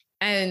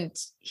 and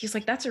he's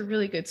like, that's a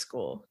really good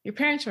school. Your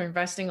parents are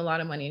investing a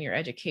lot of money in your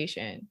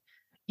education.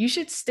 you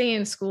should stay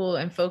in school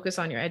and focus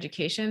on your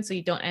education so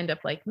you don't end up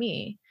like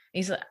me.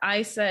 He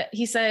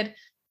said,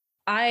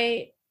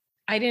 I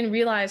didn't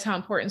realize how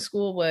important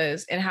school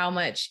was and how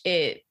much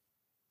it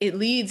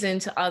leads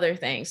into other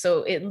things.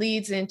 So it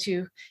leads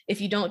into,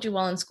 if you don't do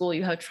well in school,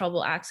 you have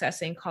trouble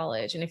accessing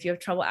college. And if you have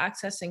trouble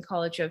accessing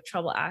college, you have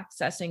trouble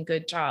accessing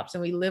good jobs.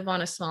 And we live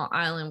on a small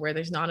island where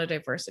there's not a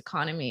diverse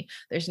economy.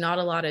 There's not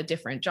a lot of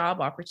different job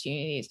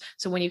opportunities.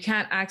 So when you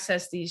can't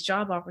access these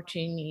job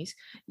opportunities,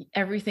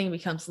 everything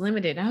becomes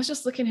limited. And I was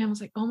just looking at him, I was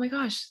like, oh my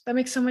gosh, that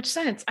makes so much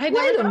sense. I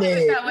Wait a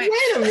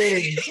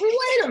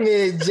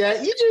minute,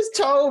 Jet. You just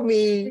told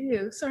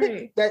me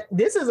sorry that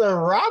this is a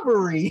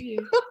robbery.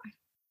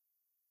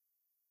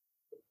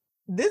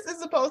 This is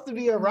supposed to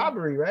be a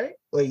robbery, right?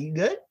 Wait, you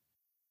good?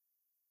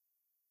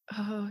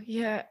 Oh,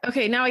 yeah.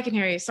 Okay, now I can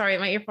hear you. Sorry,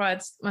 my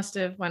earpods must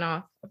have went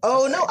off.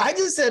 Oh, no, I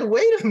just said,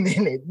 wait a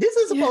minute. This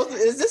is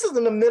this is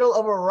in the middle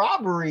of a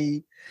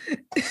robbery.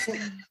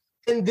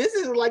 And this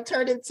is like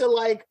turned into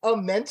like a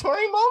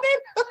mentoring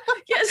moment?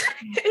 Yes,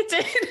 it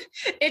did.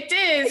 It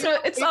did. So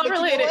it's all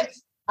related. You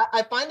know,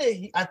 I find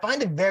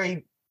it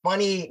very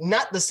funny,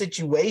 not the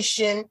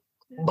situation,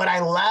 but I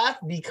laugh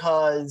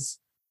because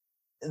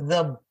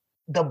the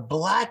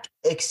Black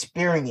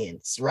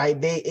experience, right?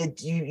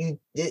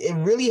 It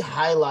really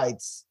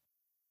highlights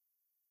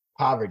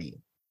poverty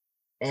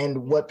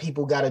and what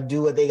people got to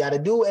do, what they got to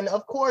do. And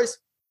of course,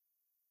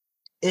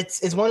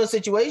 it's one of those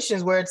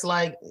situations where it's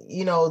like,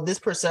 you know, this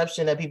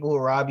perception that people will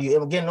rob you.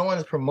 And again, no one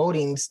is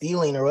promoting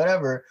stealing or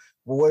whatever,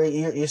 but where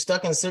you're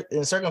stuck in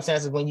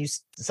circumstances when you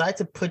decide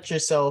to put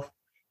yourself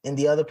in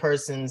the other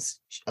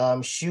person's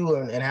shoe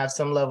and have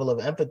some level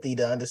of empathy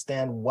to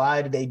understand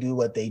why do they do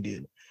what they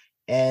do.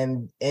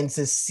 And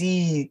to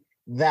see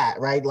that,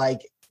 right?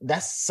 Like,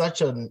 that's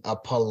such a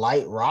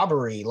polite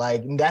robbery.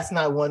 Like, that's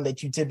not one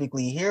that you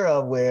typically hear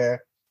of,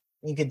 where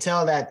you can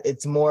tell that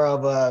it's more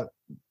of a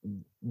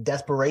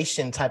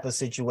desperation type of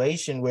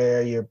situation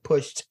where you're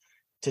pushed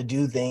to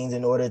do things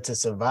in order to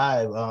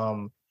survive.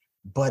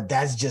 But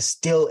that's just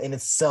still in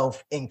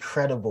itself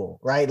incredible,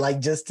 right?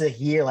 Like, just to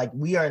hear, like,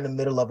 we are in the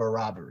middle of a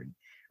robbery.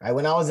 Right.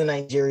 When I was in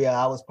Nigeria,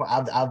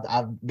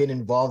 I've been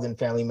involved in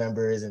family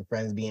members and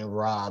friends being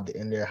robbed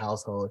in their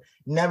household.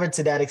 Never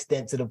to that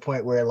extent, to the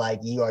point where like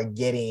you are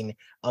getting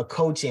a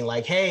coaching,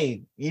 like,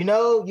 hey, you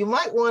know, you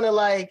might want to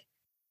like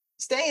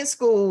stay in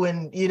school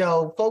and, you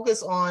know,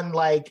 focus on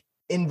like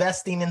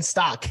investing in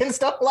stock and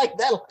stuff like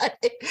that.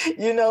 Like,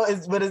 you know,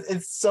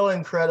 it's so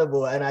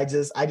incredible. And I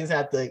just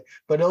have to,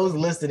 for those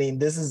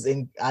listening,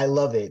 I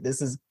love it.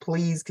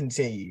 Please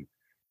continue.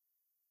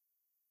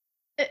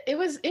 It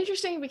was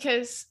interesting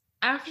because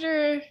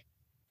after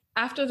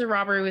the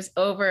robbery was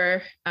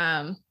over,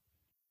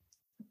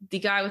 the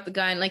guy with the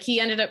gun, like, he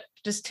ended up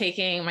just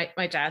taking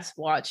my dad's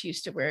watch. He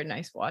used to wear a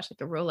nice watch, like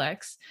a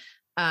Rolex,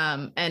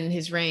 and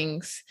his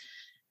rings,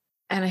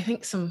 and I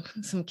think some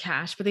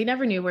cash, but they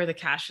never knew where the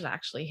cash was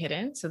actually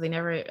hidden. So they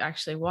never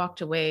actually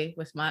walked away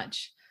with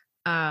much.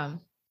 And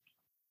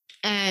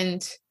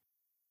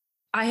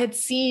I had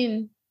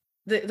seen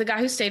the guy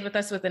who stayed with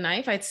us with the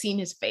knife, I'd seen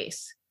his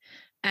face.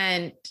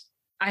 And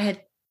I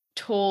had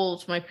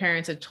told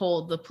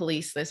the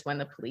police this when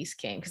the police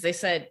came, because they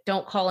said,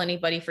 don't call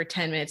anybody for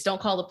 10 minutes.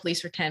 Don't call the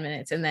police for 10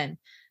 minutes. And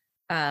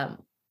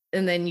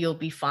then you'll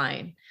be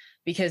fine.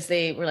 Because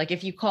they were like,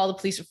 if you call the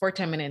police for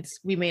 10 minutes,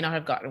 we may not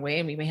have gotten away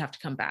and we may have to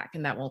come back,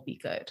 and that won't be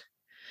good.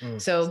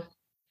 So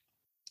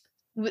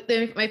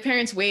my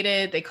parents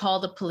waited, they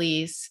called the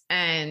police.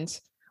 And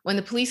when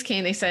the police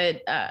came, they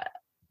said,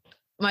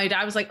 my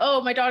dad was like,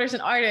 oh, my daughter's an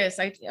artist.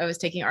 I was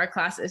taking art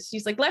classes.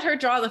 She's like, let her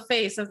draw the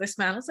face of this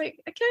man. I was like,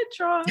 I can't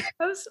draw.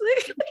 I was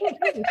like, I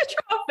can't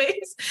draw a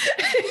face.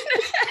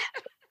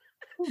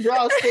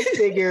 Draw a stick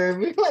figure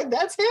and be like,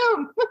 that's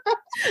him.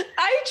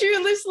 I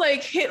drew this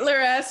like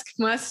Hitler-esque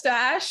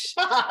mustache.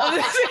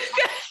 And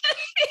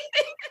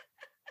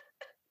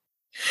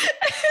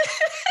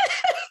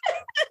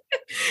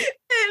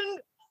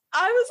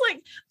I was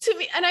like, to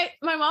me, and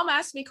my mom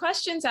asked me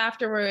questions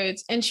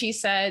afterwards, and she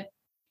said,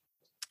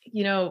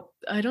 you know,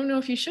 I don't know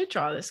if you should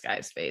draw this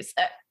guy's face,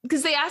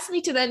 because they asked me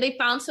to. Then they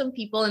found some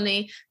people and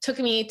they took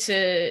me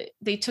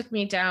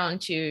down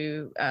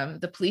to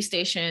the police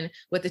station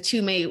with the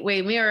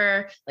two-way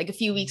mirror, like a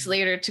few weeks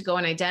later, to go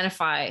and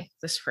identify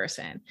this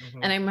person.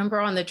 Mm-hmm. And I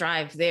remember on the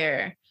drive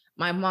there,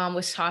 my mom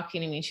was talking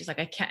to me. She's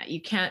like,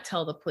 you can't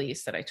tell the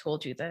police that I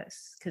told you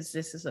this, because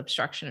this is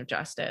obstruction of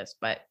justice,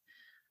 but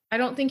I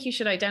don't think you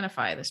should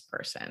identify this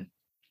person.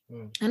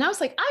 And I was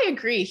like, I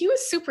agree. He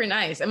was super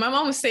nice. And my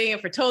mom was saying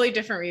it for totally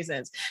different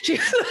reasons. She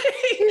was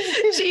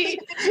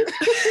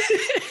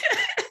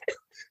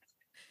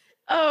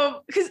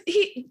like, because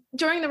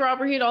during the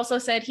robbery, he'd also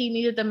said he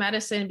needed the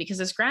medicine because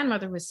his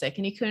grandmother was sick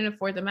and he couldn't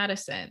afford the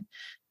medicine.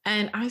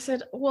 And I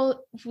said,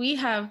 well, we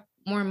have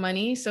more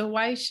money, so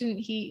why shouldn't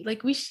he,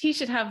 like, he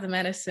should have the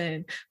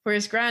medicine for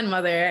his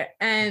grandmother.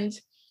 And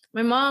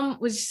My mom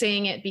was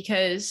saying it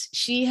because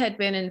she had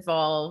been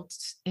involved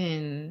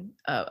in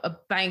a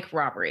bank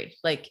robbery.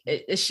 Like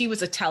she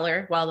was a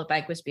teller while the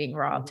bank was being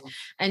robbed, mm-hmm.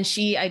 and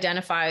she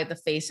identified the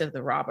face of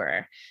the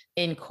robber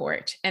in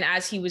court. And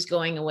as he was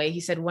going away, he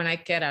said, "When I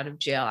get out of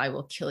jail, I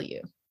will kill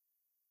you."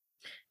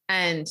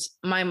 And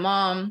my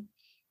mom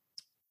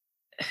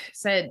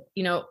said,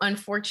 you know,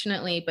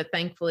 unfortunately, but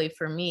thankfully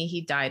for me,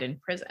 he died in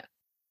prison.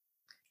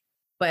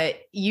 But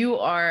you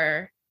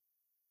are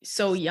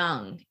so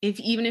young.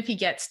 Even if he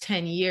gets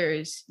 10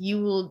 years,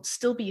 you will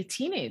still be a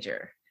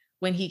teenager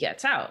when he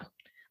gets out.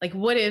 Like,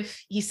 what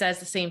if he says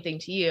the same thing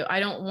to you?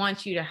 I don't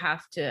want you to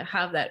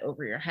have that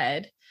over your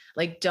head.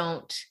 Like,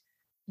 don't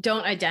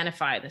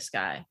identify this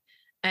guy.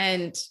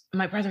 And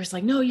my brother was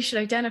like, no, you should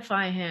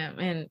identify him.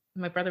 And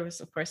my brother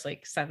was, of course,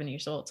 like 7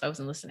 years old, so I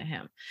wasn't listening to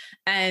him.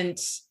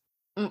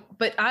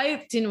 But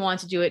I didn't want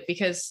to do it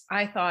because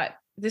I thought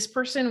this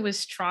person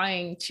was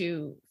trying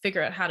to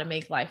figure out how to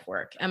make life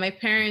work. And my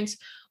parents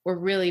were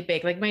really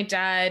big. Like my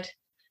dad,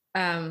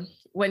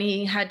 when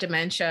he had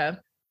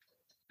dementia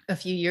a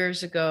few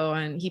years ago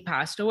and he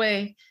passed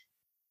away,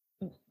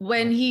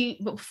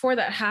 before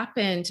that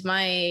happened,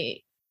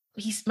 my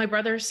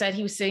brother said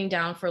he was sitting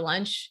down for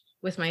lunch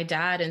with my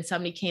dad and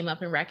somebody came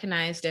up and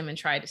recognized him and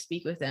tried to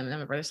speak with him. And then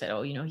my brother said,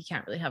 oh, you know, he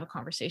can't really have a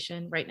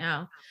conversation right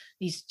now.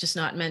 He's just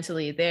not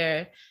mentally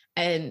there.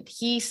 And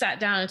he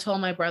sat down and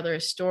told my brother a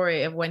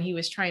story of when he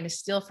was trying to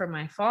steal from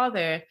my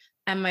father.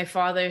 And my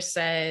father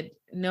said,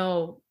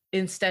 no,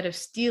 instead of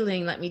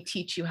stealing, let me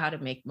teach you how to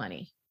make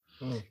money.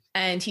 Mm.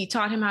 And he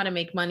taught him how to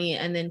make money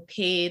and then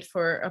paid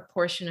for a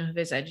portion of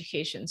his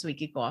education so he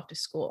could go off to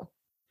school.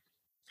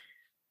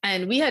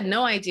 And we had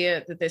no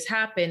idea that this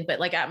happened, but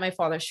like at my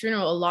father's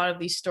funeral, a lot of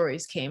these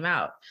stories came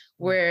out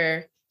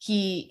where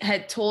he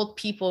had told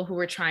people who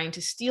were trying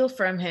to steal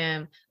from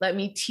him, let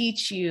me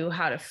teach you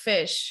how to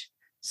fish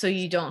so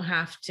you don't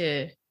have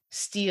to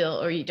steal,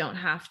 or you don't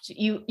have to,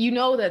 you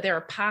know that there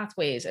are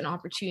pathways and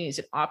opportunities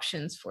and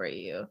options for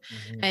you.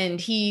 Mm-hmm. And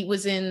he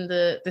was in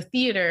the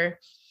theater,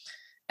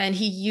 and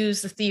he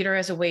used the theater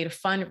as a way to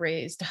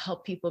fundraise to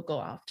help people go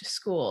off to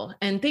school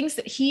and things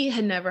that he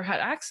had never had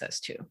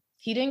access to.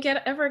 He didn't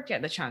ever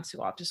get the chance to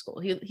go off to school.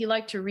 He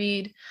liked to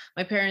read.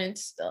 My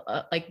parents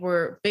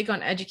were big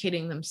on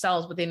educating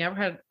themselves, but they never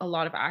had a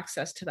lot of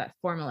access to that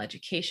formal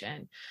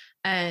education.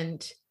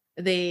 And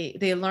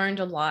they learned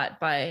a lot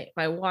by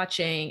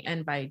watching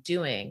and by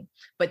doing,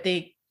 but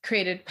they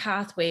created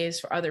pathways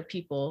for other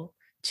people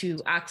to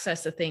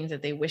access the things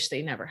that they wish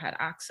they never had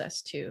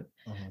access to.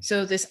 Uh-huh.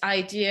 So this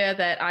idea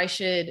that I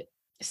should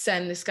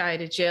send this guy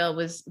to jail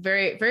was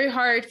very, very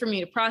hard for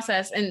me to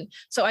process. And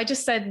so I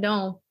just said,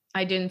 no,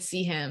 I didn't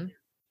see him.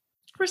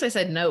 First I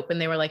said nope. And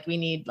they were like, we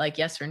need like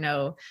yes or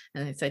no.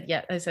 And I said,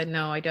 yeah. I said,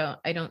 no, I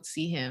don't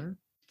see him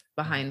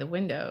behind the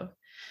window.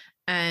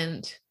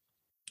 And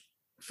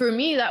for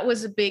me, that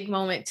was a big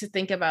moment to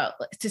think about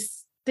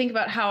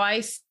how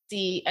I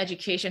see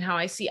education, how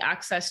I see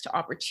access to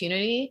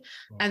opportunity.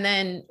 And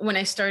then when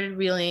I started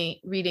really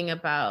reading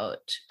about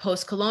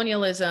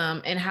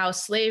post-colonialism and how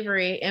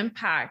slavery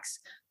impacts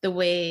the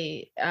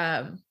way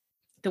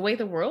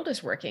the world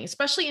is working,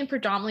 especially in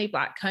predominantly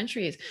Black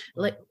countries.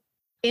 Like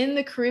in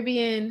the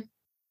Caribbean,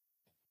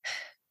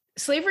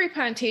 slavery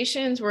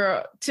plantations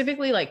were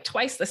typically like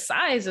twice the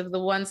size of the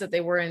ones that they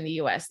were in the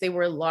US. They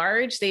were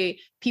large,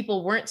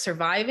 people weren't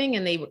surviving,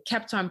 and they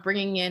kept on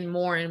bringing in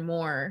more and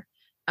more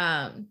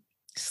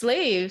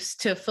slaves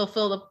to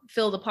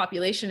fill the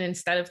population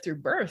instead of through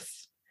birth,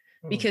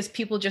 because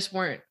people just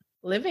weren't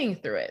living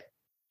through it.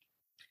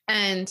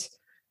 And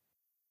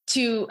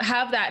to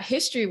have that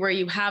history where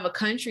you have a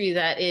country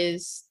that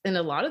is, in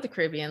a lot of the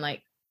Caribbean,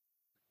 like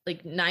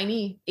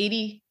 80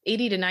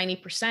 to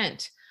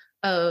 90%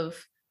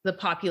 of the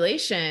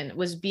population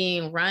was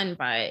being run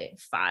by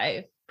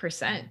 5%.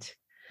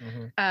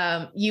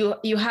 Mm-hmm.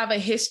 You have a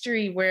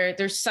history where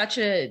there's such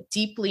a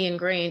deeply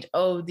ingrained,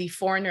 oh, the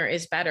foreigner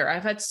is better.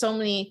 I've had so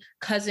many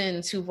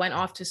cousins who went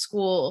off to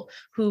school,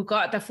 who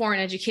got the foreign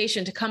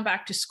education to come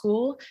back to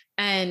school,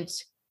 and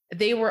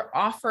they were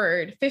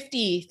offered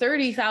 $50,000,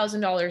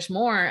 $30,000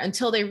 more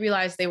until they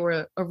realized they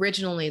were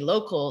originally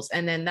locals.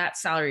 And then that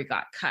salary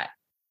got cut.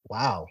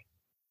 Wow.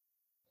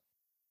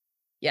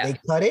 Yeah. They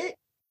cut it?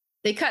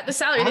 They cut the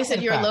salary. They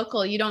said, you're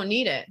local. You don't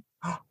need it.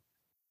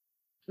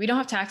 We don't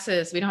have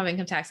taxes. We don't have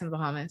income tax in the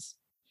Bahamas.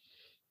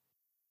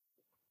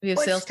 We have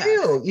sales tax.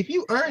 If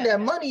you earn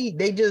that money,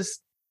 they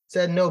just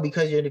said no,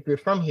 because if you're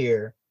from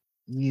here,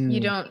 you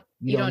don't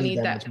need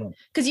that,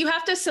 because you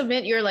have to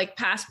submit your like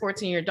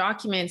passports and your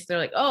documents. They're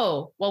like,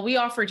 oh, well, we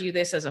offered you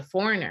this as a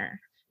foreigner.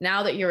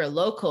 Now that you're a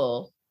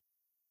local,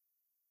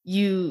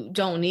 you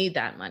don't need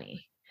that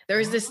money.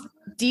 There's this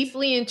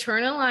deeply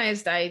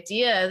internalized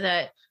idea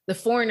that the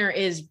foreigner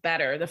is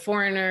better. The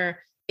foreigner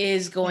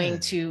is going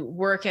to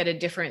work at a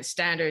different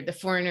standard. The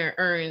foreigner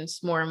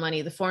earns more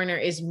money. The foreigner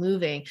is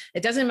moving.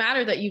 It doesn't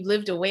matter that you've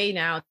lived away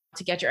now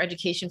to get your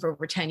education for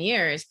over 10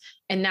 years,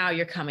 and now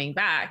you're coming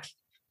back.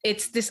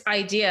 It's this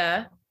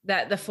idea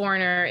that the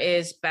foreigner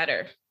is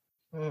better.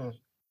 You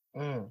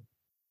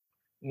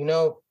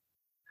know,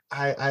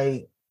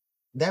 I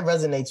that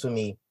resonates with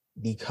me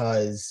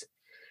because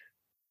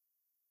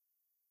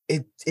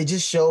it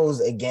just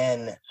shows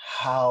again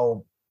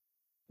how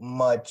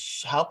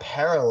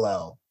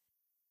parallel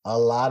a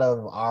lot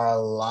of our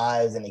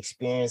lives and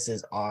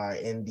experiences are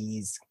in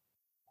these,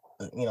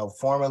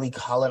 formerly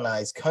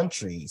colonized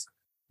countries,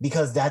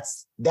 because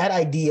that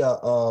idea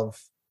of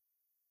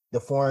the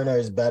foreigner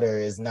is better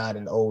is not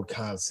an old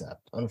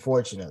concept.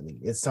 Unfortunately,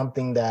 it's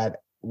something that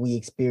we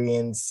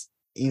experience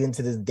even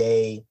to this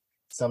day.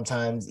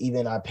 Sometimes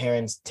even our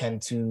parents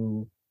tend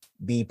to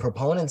be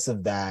proponents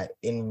of that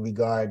in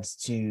regards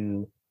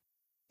to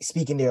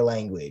speaking their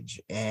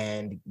language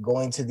and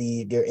going to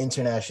their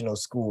international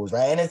schools,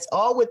 right? And it's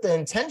all with the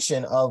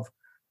intention of,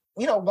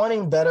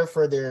 wanting better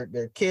for their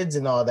kids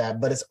and all that.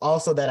 But it's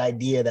also that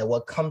idea that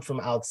what comes from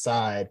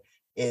outside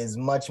is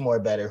much more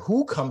better.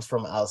 Who comes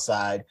from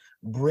outside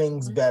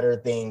brings better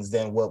things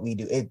than what we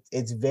do.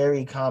 It's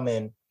very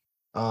common.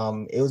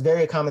 It was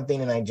very common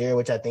thing in Nigeria,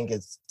 which I think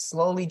is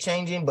slowly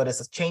changing, but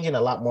it's changing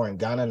a lot more in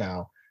Ghana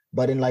now.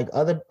 But in like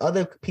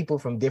other people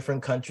from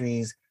different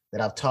countries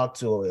that I've talked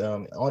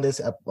to on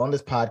this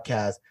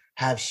podcast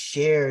have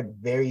shared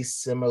very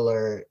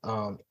similar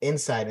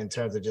insight in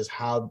terms of just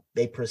how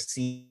they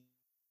perceive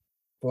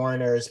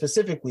foreigners,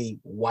 specifically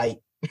white,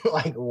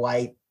 like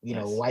white,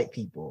 Yes. white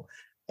people.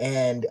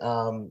 And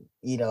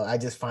I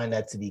just find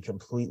that to be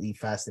completely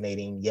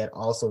fascinating, yet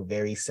also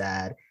very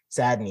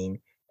saddening.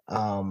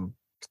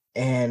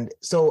 And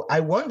so I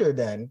wonder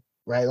then,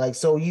 right? Like,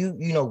 so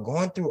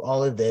going through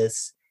all of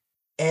this,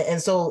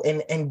 and so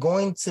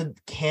going to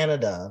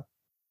Canada,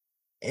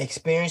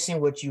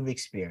 experiencing what you've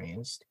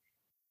experienced,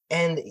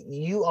 and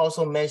you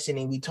also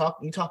mentioning you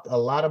talked a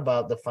lot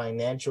about the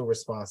financial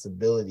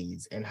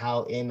responsibilities and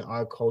how in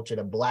our culture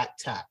the Black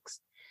tax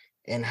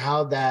and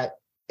how that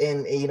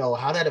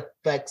how that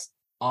affects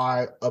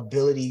our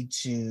ability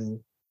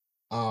to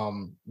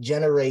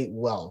generate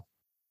wealth,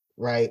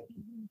 right?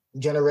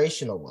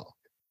 Generational wealth,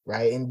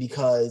 right? And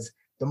because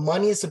the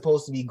money is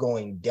supposed to be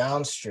going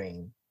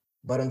downstream,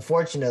 but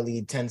unfortunately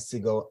it tends to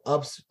go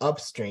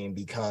upstream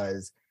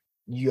because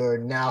you're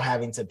now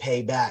having to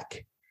pay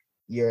back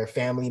your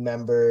family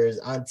members,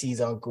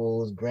 aunties,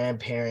 uncles,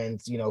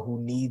 grandparents,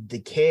 who need the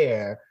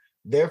care.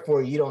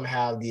 Therefore, you don't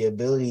have the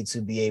ability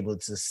to be able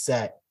to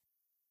set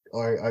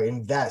or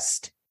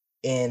invest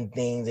in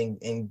things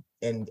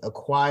and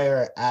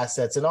acquire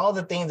assets and all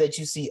the things that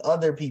you see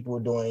other people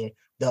doing,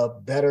 the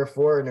better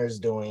foreigners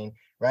doing,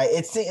 right?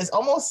 It's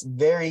almost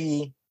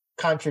very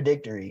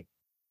contradictory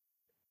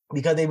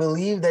because they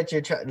believe that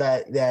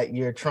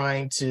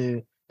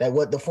that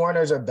what the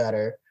foreigners are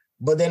better,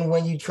 but then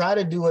when you try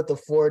to do what the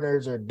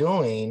foreigners are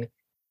doing,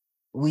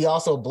 we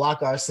also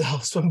block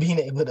ourselves from being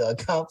able to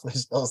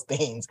accomplish those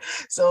things.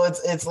 So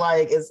it's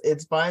like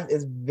it's fine.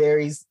 It's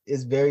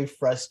very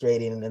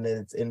frustrating, and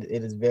it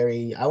is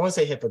very, I won't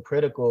say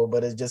hypocritical,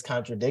 but it's just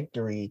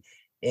contradictory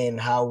in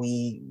how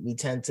we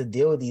tend to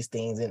deal with these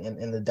things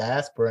in the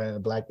diaspora and the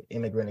Black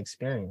immigrant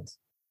experience.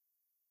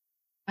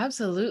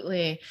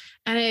 Absolutely.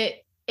 And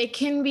it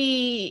can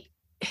be,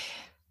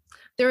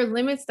 there are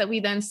limits that we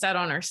then set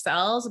on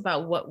ourselves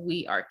about what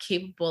we are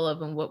capable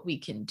of and what we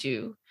can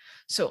do.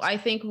 So I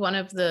think one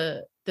of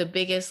the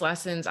biggest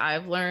lessons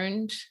I've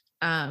learned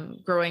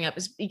growing up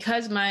is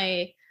because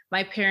my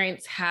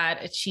parents had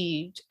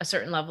achieved a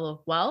certain level of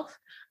wealth,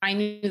 I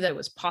knew that it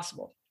was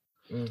possible.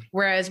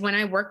 Whereas when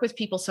I work with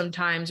people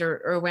sometimes,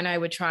 or when I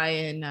would try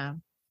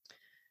and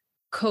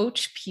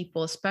coach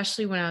people,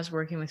 especially when I was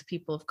working with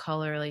people of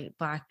color, like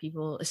Black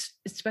people,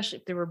 especially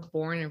if they were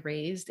born and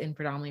raised in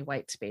predominantly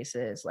white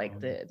spaces like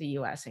the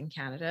US and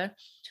Canada,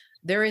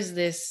 there is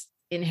this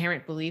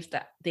inherent belief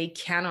that they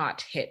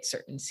cannot hit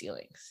certain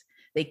ceilings.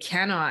 They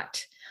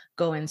cannot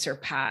go and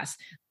surpass.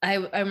 I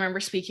remember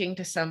speaking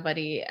to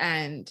somebody,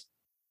 and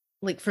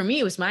like, for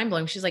me, it was mind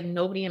blowing. She's like,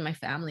 nobody in my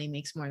family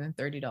makes more than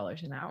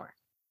 $30 an hour.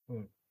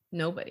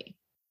 Nobody.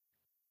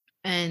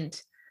 And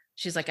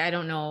she's like, I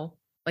don't know,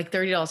 like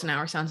 $30 an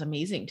hour sounds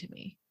amazing to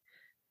me.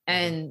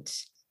 And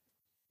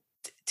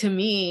to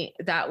me,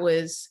 that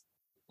was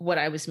what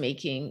I was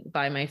making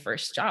by my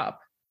first job.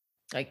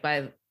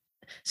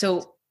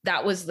 So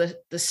that was the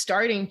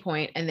starting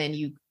point, and then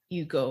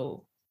you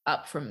go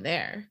up from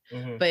there.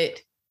 But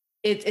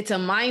it's a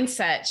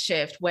mindset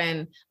shift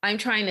when I'm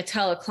trying to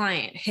tell a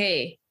client,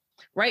 hey,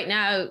 right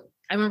now,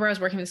 I remember I was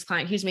working with this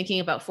client, he was making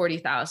about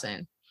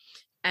 40,000.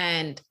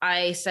 And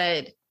I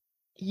said,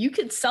 you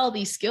could sell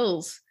these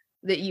skills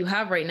that you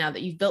have right now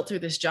that you've built through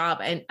this job,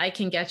 and I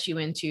can get you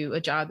into a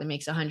job that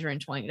makes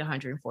 120 to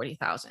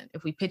 140,000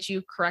 if we pitch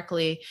you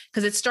correctly,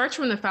 because it starts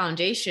from the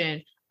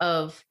foundation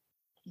of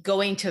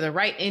going to the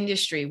right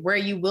industry where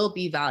you will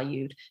be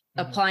valued,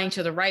 applying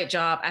to the right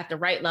job at the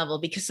right level.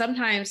 Because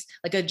sometimes,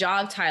 like a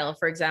job title,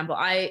 for example,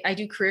 I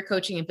do career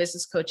coaching and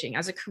business coaching.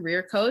 As a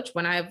career coach,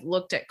 when I've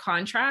looked at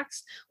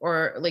contracts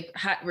or like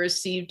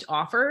received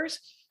offers,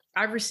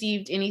 I've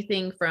received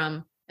anything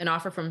from an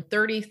offer from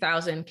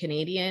 30,000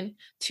 Canadian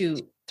to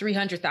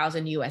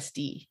 300,000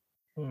 USD.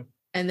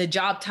 And the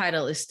job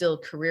title is still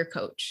career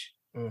coach.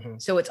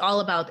 So it's all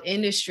about the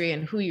industry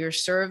and who you're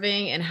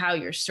serving and how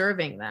you're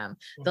serving them.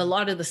 A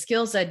lot of the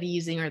skills I'd be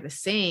using are the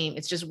same.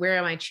 It's just where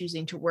am I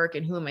choosing to work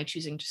and who am I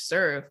choosing to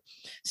serve?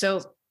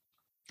 So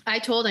I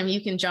told him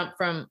you can jump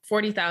from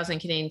 40,000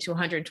 Canadian to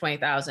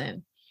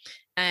 120,000.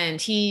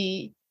 And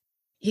he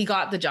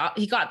got the job,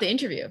 he got the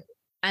interview.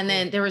 And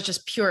then there was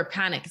just pure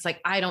panic. It's like,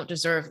 I don't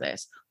deserve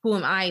this. Who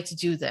am I to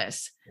do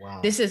this?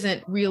 Wow. This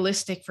isn't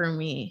realistic for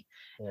me.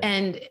 Yeah.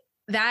 And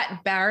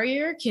that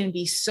barrier can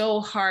be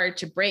so hard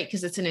to break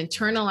because it's an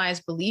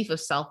internalized belief of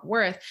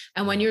self-worth.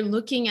 And when you're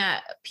looking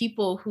at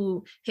people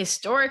who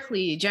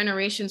historically,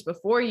 generations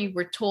before you,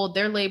 were told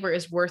their labor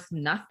is worth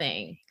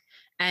nothing,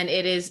 and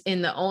it is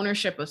in the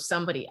ownership of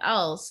somebody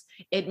else,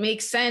 it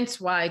makes sense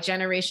why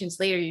generations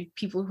later,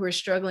 people who are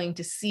struggling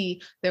to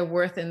see their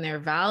worth and their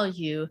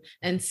value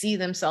and see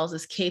themselves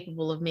as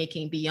capable of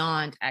making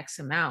beyond X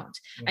amount.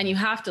 And you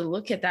have to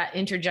look at that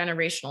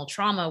intergenerational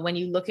trauma when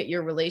you look at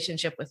your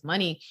relationship with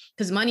money,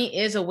 because money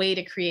is a way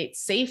to create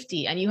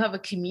safety. And you have a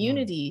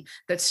community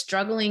that's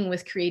struggling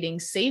with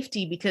creating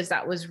safety because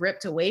that was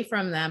ripped away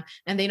from them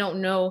and they don't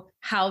know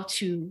how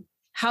to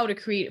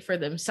create it for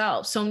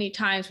themselves. So many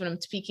times when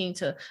I'm speaking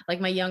to like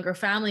my younger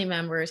family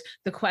members,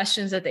 the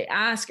questions that they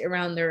ask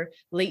around their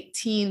late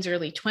teens,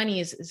 early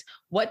 20s is,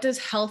 what does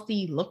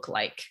healthy look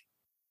like?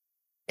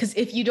 Because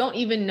if you don't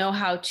even know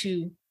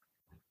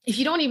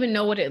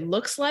what it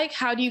looks like,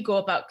 how do you go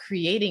about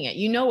creating it?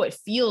 You know what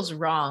feels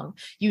wrong,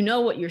 you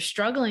know what you're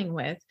struggling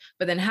with,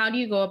 but then how do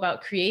you go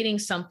about creating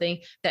something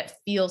that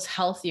feels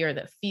healthier,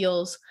 that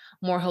feels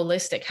more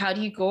holistic? How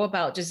do you go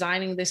about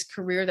designing this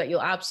career that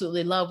you'll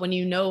absolutely love when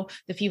you know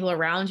the people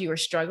around you are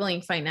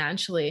struggling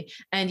financially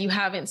and you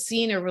haven't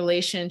seen a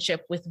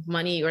relationship with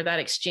money or that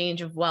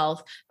exchange of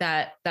wealth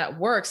that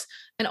works?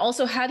 And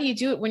also, how do you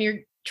do it when you're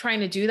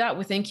trying to do that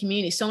within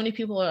community? So many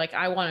people are like,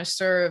 I want to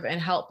serve and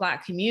help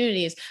Black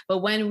communities. But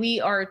when we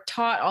are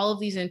taught all of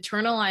these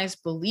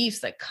internalized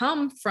beliefs that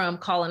come from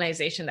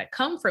colonization, that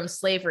come from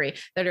slavery,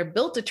 that are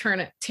built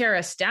to tear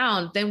us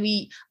down, then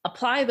we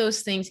apply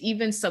those things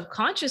even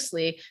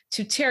subconsciously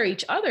to tear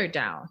each other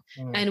down.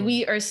 And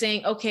we are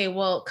saying, okay,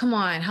 well, come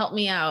on, help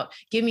me out.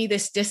 Give me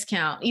this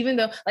discount. Even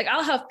though like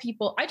I'll have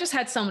people, I just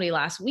had somebody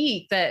last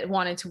week that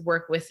wanted to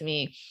work with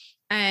me.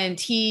 And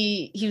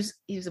he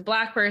was a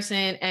Black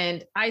person.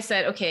 And I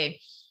said,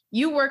 okay,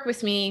 you work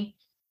with me,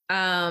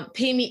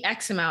 pay me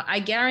X amount. I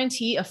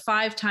guarantee a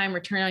 5-time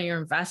return on your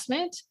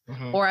investment,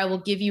 or I will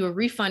give you a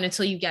refund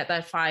until you get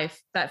that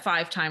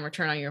 5-time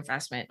return on your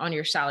investment on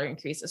your salary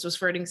increase. This was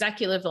for an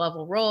executive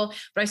level role.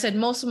 But I said,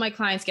 most of my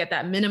clients get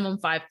that minimum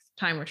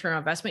 5-time return on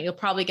investment. You'll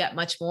probably get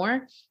much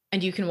more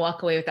and you can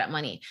walk away with that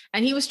money.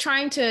 And he was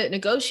trying to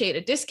negotiate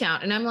a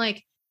discount. And I'm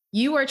like,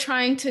 you are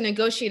trying to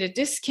negotiate a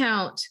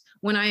discount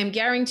when I am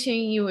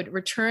guaranteeing you a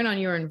return on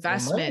your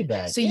investment.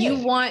 So you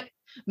want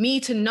me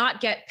to not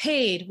get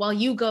paid while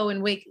you go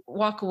and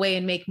walk away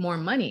and make more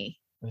money.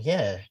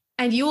 Yeah.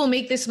 And you will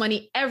make this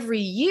money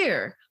every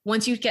year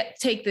once you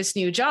take this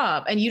new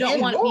job. And you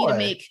don't want me to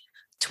make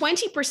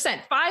 20%,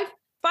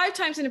 five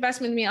times an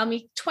investment in me. I'll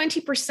make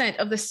 20%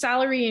 of the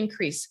salary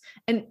increase.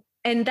 And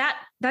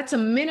that's a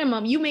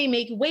minimum. You may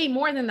make way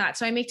more than that.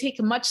 So I may take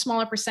a much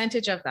smaller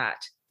percentage of that.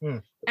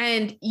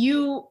 And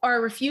you are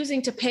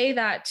refusing to pay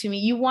that to me.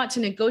 You want to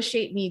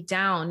negotiate me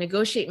down,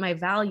 negotiate my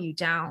value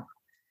down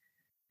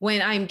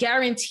when I'm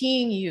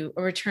guaranteeing you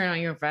a return on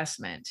your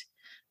investment.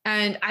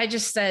 And I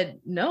just said,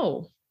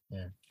 no,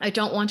 I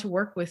don't want to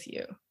work with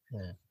you.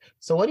 Yeah.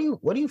 So what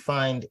do you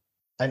find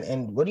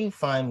and what do you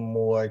find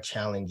more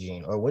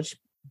challenging, or which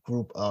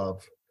group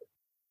of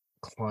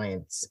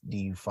clients do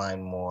you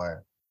find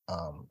more,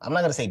 I'm not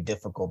going to say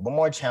difficult, but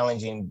more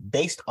challenging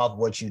based off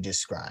what you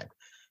described?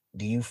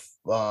 Do you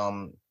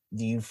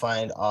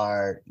find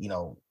are,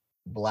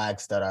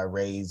 Blacks that are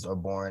raised or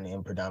born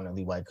in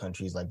predominantly white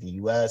countries like the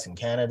US and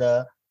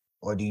Canada,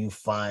 or do you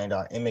find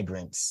are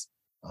immigrants,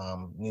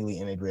 newly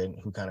immigrant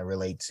who kind of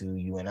relate to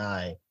you and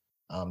I?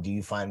 Do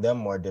you find them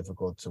more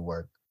difficult to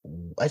work?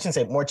 I shouldn't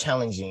say more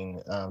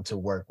challenging to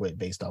work with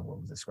based off what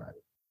was described.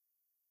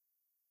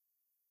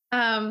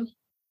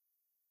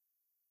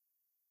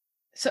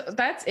 So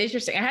that's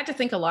interesting. I had to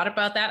think a lot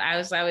about that.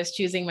 I was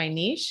choosing my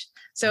niche.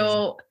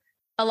 So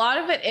a lot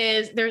of it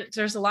is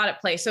there's a lot at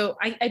play. So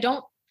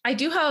I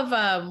do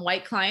have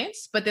white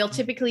clients, but they'll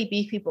typically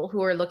be people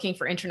who are looking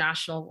for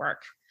international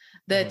work.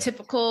 The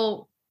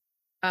typical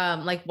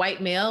like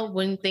white male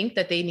wouldn't think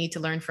that they need to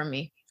learn from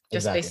me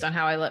just based on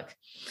how I look.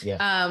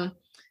 Yeah.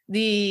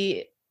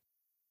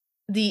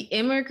 The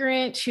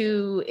immigrant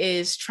who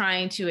is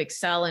trying to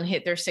excel and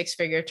hit their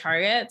 6-figure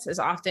targets is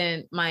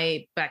often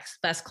my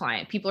best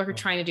client. People who are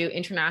trying to do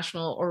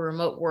international or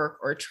remote work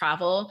or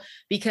travel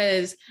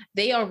because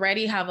they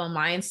already have a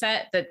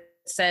mindset that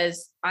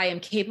says, I am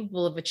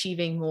capable of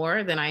achieving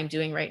more than I'm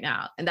doing right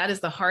now. And that is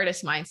the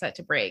hardest mindset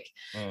to break.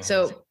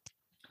 So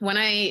when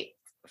I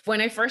when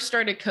I first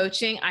started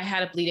coaching, I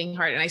had a bleeding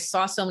heart and I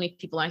saw so many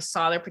people and I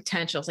saw their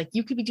potential. It's like,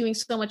 you could be doing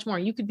so much more.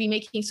 You could be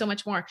making so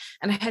much more.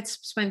 And I had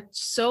spent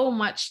so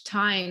much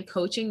time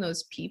coaching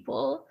those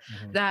people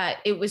that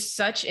it was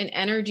such an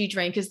energy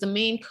drain, because the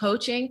main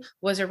coaching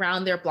was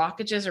around their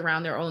blockages,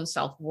 around their own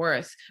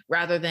self-worth,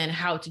 rather than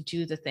how to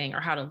do the thing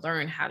or how to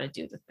learn how to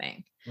do the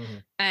thing.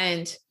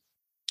 And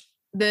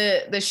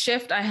the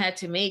shift I had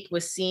to make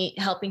was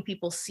helping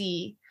people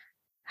see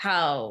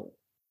how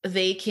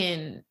they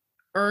can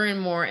earn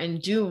more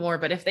and do more.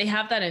 But if they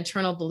have that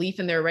internal belief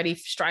and they're already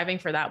striving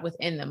for that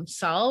within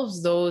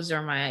themselves, those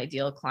are my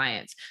ideal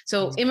clients.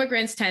 So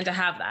immigrants tend to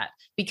have that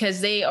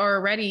because they are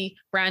already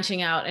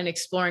branching out and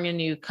exploring a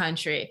new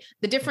country.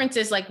 The difference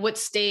is like what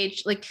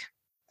stage, like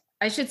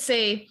I should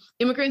say,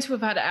 immigrants who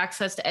have had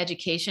access to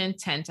education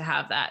tend to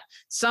have that.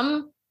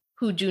 Some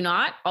who do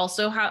not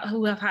also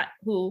who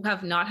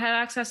have not had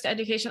access to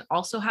education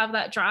also have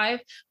that drive.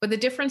 But the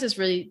difference is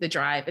really the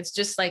drive. It's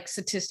just like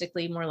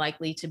statistically more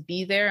likely to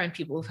be there and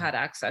people who've had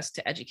access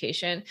to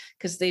education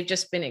because they've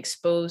just been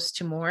exposed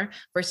to more,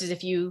 versus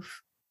if you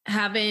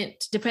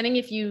haven't, depending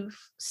if you've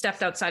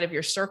stepped outside of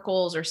your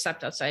circles or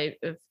stepped outside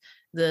of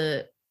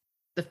the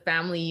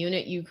family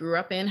unit you grew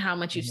up in, how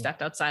much you've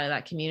stepped outside of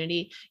that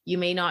community, you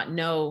may not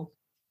know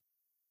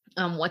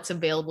what's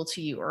available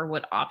to you or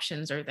what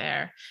options are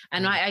there.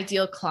 And my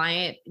ideal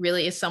client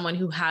really is someone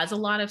who has a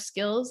lot of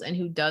skills and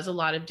who does a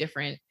lot of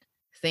different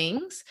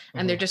things,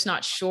 and they're just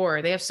not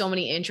sure. They have so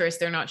many interests,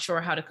 they're not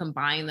sure how to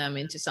combine them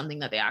into something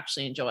that they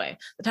actually enjoy.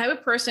 The type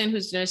of person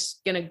who's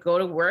just going to go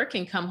to work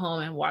and come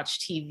home and watch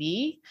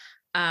TV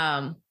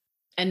and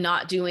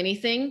not do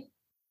anything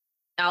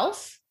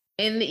else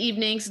in the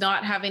evenings,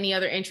 not have any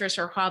other interests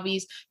or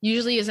hobbies,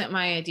 usually isn't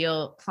my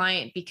ideal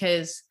client,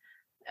 because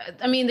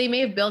I mean, they may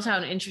have built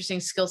out an interesting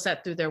skill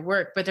set through their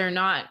work, but they're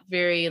not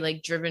very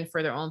like driven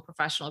for their own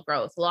professional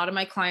growth. A lot of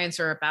my clients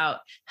are about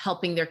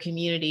helping their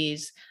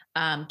communities,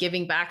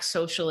 giving back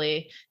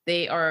socially.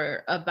 They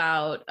are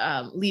about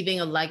leaving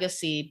a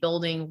legacy,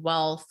 building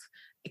wealth,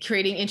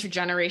 creating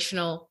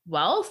intergenerational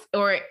wealth,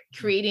 or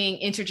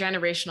creating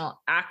intergenerational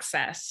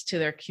access to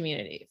their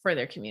community, for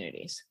their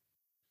communities.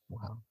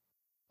 Wow.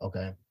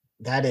 Okay.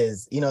 That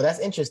is, that's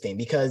interesting,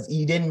 because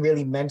you didn't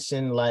really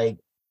mention like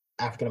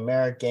African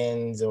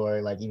Americans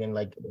or like even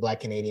like Black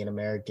Canadian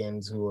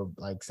Americans who are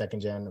like second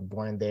gen or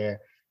born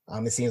there.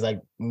 It seems like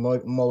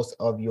most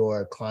of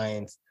your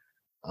clients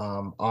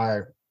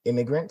are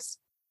immigrants.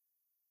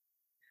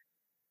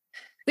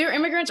 They're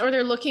immigrants, or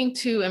they're looking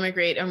to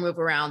immigrate or move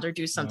around or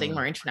do something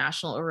more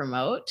international or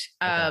remote.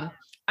 Okay.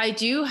 I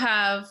do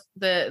have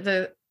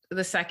the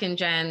second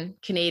gen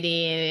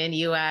Canadian and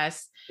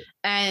US,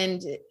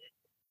 and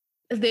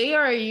they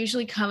are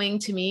usually coming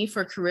to me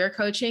for career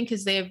coaching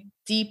because they have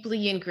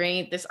deeply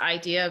ingrained this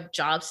idea of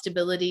job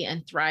stability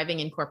and thriving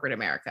in corporate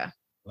America.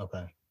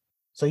 Okay.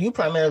 So you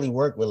primarily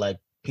work with like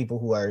people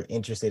who are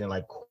interested in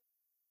like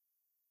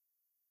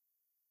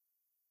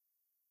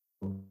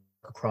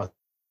across.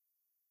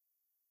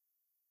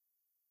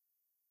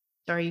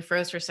 Sorry, you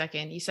froze for a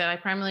second. You said I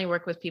primarily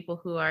work with people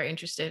who are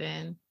interested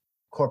in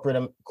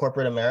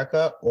corporate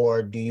America,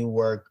 or do you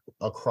work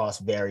across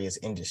various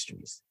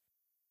industries?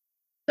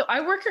 So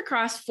I work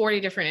across 40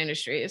 different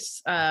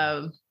industries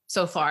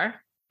so far.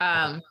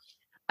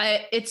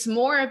 It's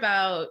more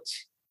about,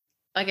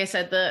 like I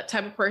said, the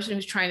type of person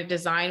who's trying to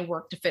design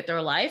work to fit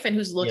their life and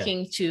who's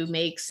looking to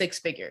make six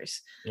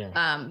figures.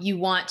 Yeah. You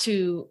want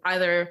to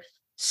either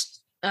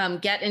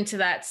get into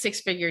that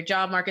six-figure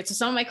job market. So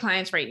some of my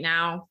clients right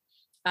now,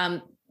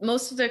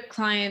 most of the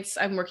clients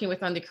I'm working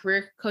with on the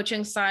career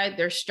coaching side,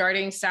 their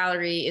starting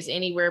salary is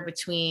anywhere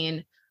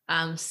between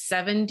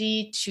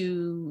 70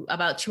 to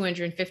about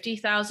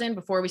 250,000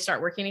 before we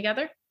start working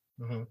together.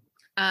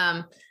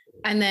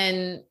 And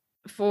then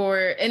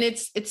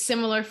it's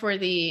similar for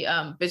the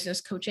business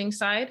coaching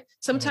side.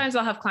 Sometimes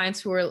I'll have clients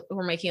who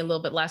are making a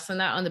little bit less than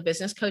that on the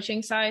business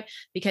coaching side,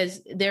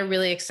 because they're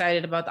really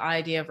excited about the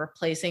idea of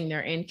replacing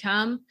their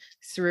income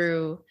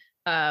through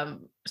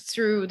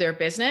their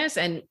business.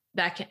 And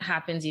that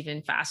happens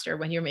even faster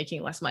when you're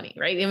making less money,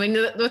 right? And when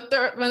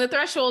the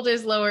threshold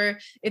is lower,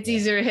 it's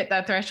easier to hit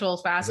that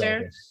threshold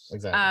faster.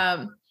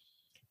 Exactly.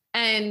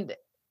 And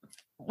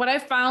what I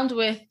found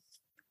with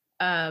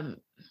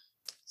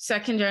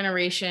second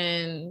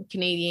generation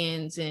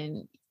Canadians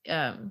and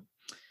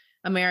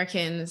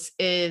Americans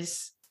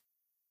is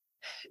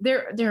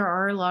there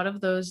are a lot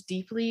of those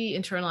deeply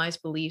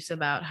internalized beliefs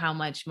about how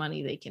much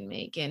money they can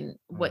make and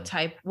what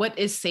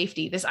is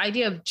safety, this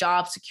idea of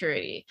job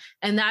security.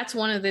 And that's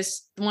one of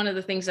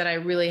the things that I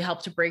really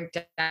help to break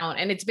down.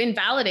 And it's been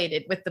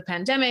validated with the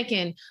pandemic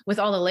and with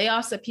all the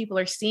layoffs that people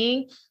are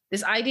seeing.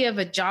 This idea of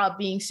a job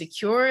being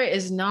secure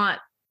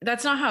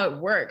that's not how it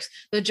works.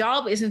 The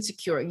job isn't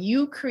secure.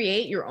 You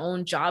create your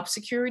own job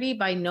security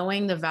by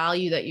knowing the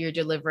value that you're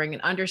delivering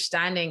and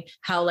understanding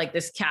how like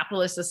this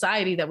capitalist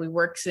society that we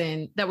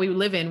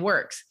live in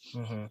works.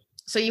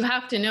 So you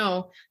have to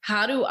know,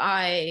 how do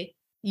I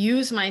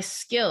use my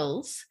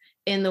skills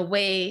in the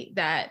way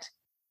that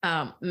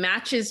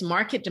matches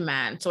market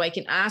demand. So I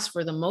can ask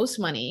for the most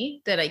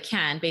money that I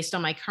can based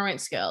on my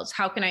current skills.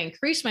 How can I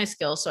increase my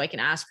skills so I can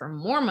ask for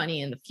more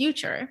money in the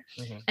future?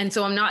 Mm-hmm. And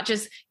so I'm not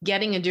just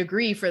getting a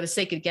degree for the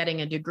sake of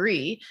getting a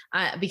degree,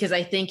 because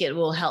I think it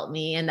will help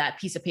me in that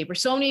piece of paper.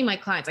 So many of my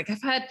clients, like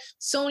I've had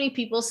so many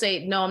people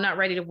say, no, I'm not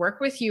ready to work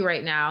with you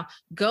right now.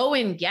 Go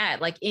and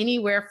get like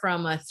anywhere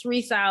from a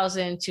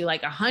 $3,000 to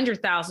like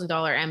 $100,000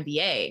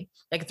 MBA,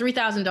 like a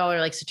 $3,000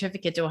 like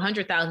certificate to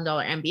 $100,000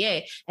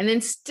 MBA, and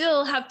then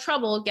still have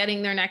trouble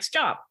getting their next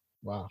job.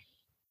 Wow.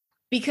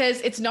 Because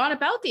it's not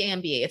about the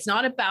MBA. It's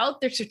not about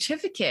their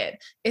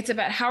certificate. It's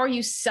about how are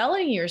you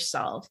selling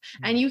yourself?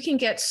 Mm-hmm. And you can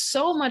get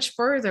so much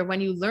further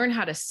when you learn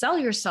how to sell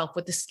yourself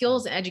with the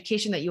skills and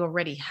education that you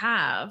already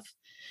have,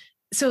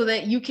 so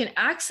that you can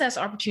access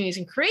opportunities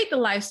and create the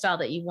lifestyle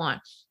that you want.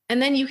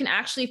 And then you can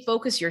actually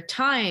focus your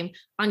time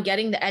on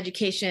getting the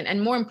education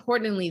and, more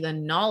importantly, the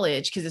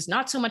knowledge, because it's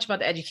not so much about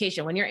the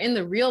education. When you're in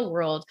the real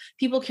world,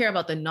 people care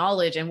about the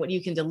knowledge and what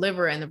you can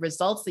deliver and the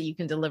results that you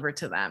can deliver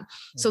to them.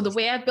 Mm-hmm. So the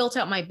way I've built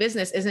out my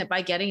business isn't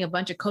by getting a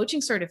bunch of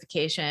coaching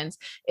certifications.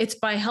 It's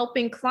by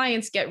helping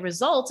clients get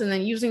results and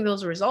then using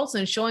those results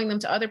and showing them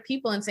to other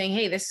people and saying,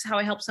 hey, this is how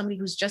I help somebody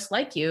who's just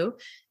like you.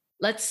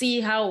 Let's see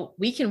how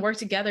we can work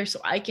together so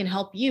I can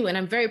help you. And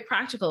I'm very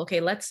practical. Okay,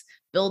 let's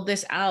build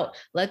this out.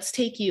 Let's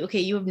take you. Okay,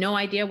 you have no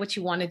idea what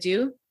you want to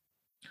do.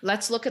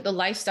 Let's look at the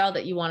lifestyle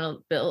that you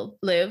want to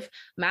live,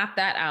 map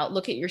that out,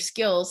 look at your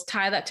skills,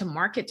 tie that to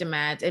market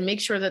demand, and make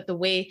sure that the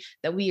way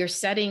that we are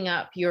setting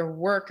up your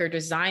work or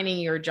designing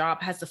your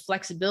job has the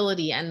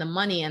flexibility and the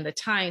money and the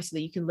time so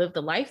that you can live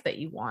the life that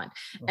you want.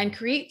 Mm-hmm. And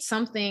create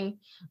something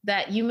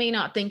that you may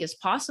not think is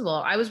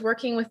possible. I was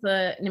working with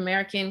an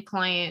American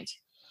client.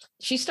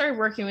 She started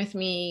working with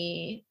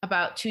me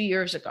about 2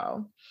 years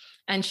ago,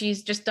 and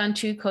she's just done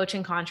 2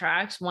 coaching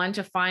contracts, one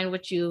to find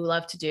what you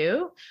love to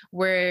do,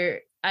 where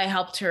I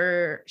helped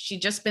her.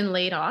 She'd just been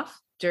laid off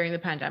during the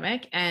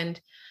pandemic, and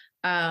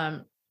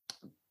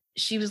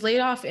she was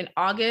laid off in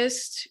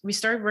August. We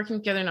started working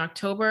together in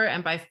October,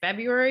 and by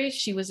February,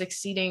 she was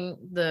exceeding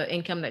the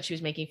income that she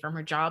was making from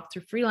her job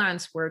through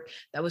freelance work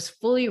that was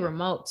fully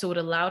remote. So it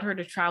allowed her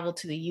to travel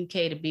to the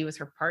UK to be with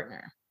her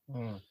partner.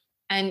 Mm.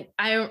 And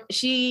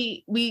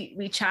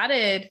we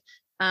chatted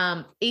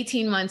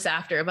 18 months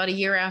after, about a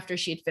year after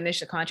she had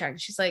finished the contract.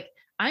 She's like,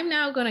 I'm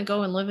now going to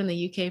go and live in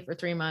the UK for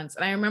 3 months.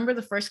 And I remember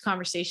the first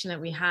conversation that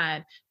we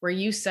had where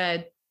you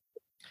said,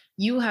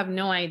 you have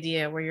no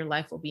idea where your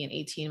life will be in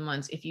 18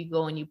 months if you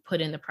go and you put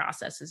in the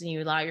processes and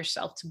you allow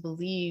yourself to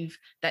believe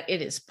that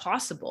it is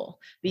possible.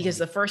 Because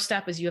the first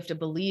step is you have to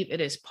believe it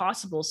is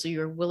possible. So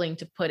you're willing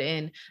to put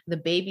in the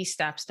baby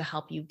steps to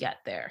help you get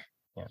there.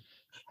 Yeah.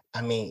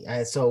 I mean,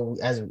 so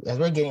as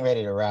we're getting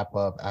ready to wrap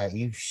up,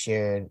 you've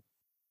shared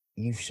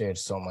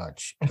so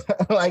much.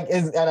 Like,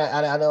 and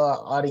I know our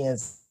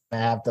audience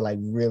have to like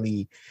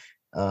really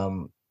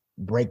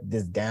break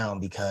this down,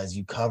 because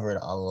you covered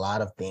a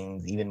lot of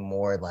things, even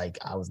more like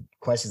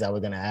questions I was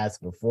going to ask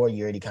before.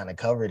 You already kind of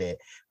covered it,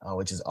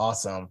 which is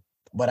awesome.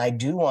 But I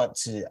do want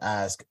to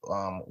ask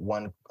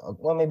maybe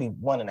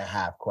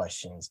 1.5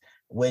 questions,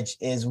 which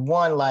is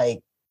one, like,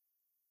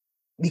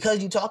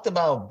 because you talked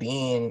about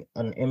being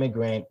an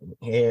immigrant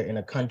here in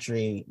a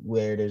country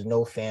where there's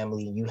no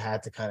family, you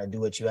had to kind of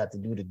do what you had to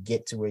do to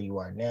get to where you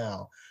are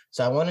now.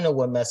 So I want to know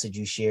what message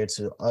you share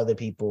to other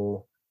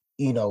people,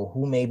 you know,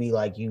 who may be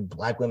like you,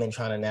 Black women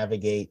trying to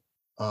navigate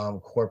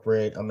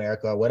corporate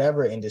America or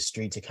whatever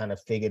industry to kind of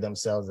figure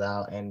themselves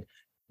out and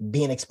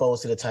being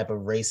exposed to the type of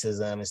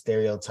racism and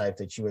stereotype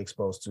that you were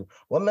exposed to.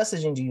 What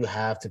messaging do you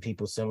have to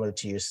people similar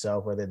to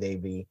yourself, whether they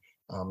be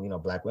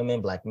Black women,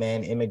 Black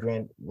men,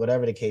 immigrant,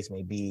 whatever the case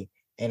may be,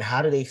 and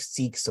how do they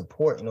seek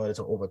support in order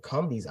to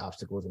overcome these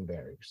obstacles and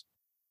barriers?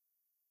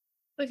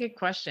 That's a good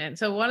question.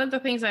 So one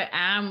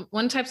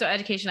types of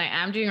education I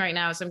am doing right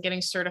now is I'm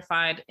getting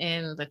certified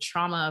in the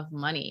trauma of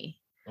money,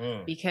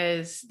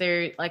 because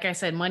like I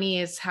said,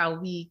 money is how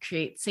we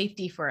create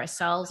safety for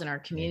ourselves and our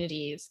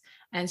communities.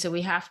 And so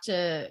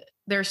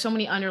there are so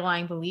many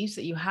underlying beliefs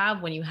that you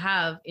have when you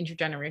have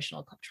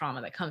intergenerational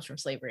trauma that comes from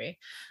slavery.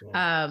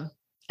 Yeah.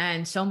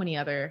 And so many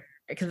other,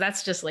 because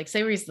that's just like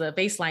slavery is the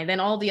baseline. Then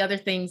all the other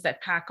things that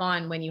pack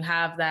on when you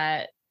have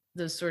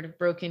those sort of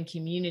broken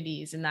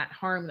communities and that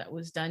harm that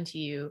was done to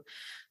you.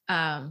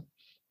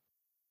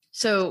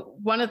 So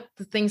one of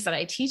the things that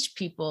I teach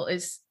people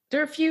is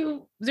there are a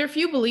few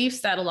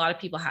beliefs that a lot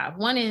of people have.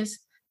 One is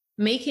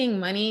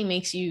making money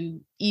makes you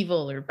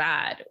evil or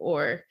bad,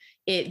 or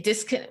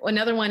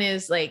another one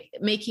is like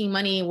making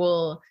money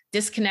will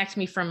disconnect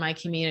me from my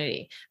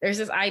community. There's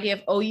this idea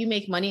of, oh, you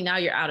make money, now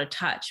you're out of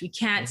touch. We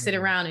can't sit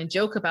around and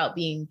joke about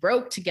being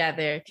broke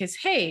together because,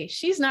 hey,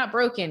 she's not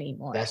broke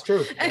anymore. That's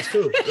true. That's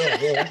true. Yeah,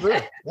 that's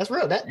real. That's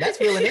real. That's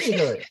real in any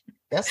hood.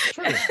 That's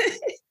true.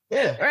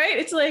 Yeah. Right.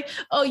 It's like,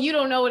 oh, you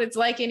don't know what it's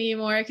like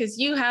anymore because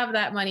you have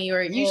that money,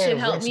 or you should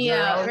help me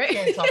out.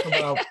 Right.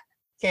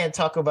 Can't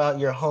talk about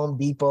your Home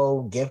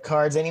Depot gift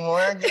cards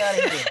anymore. Get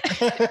out of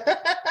here.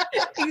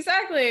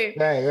 Exactly.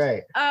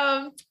 Right.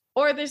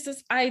 Or there's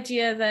this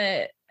idea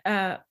that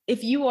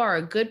if you are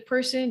a good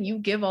person, you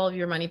give all of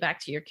your money back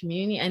to your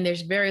community, and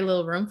there's very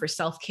little room for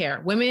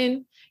self-care.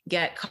 Women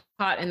get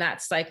caught in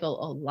that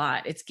cycle a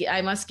lot.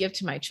 I must give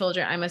to my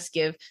children. I must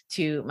give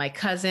to my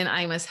cousin.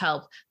 I must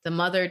help the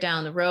mother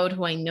down the road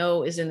who I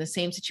know is in the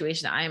same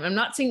situation I am. I'm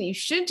not saying that you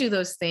should do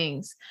those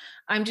things.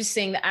 I'm just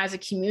saying that as a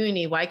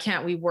community, why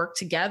can't we work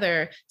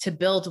together to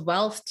build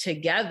wealth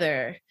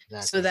together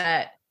so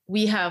that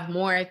we have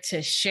more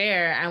to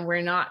share and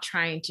we're not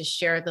trying to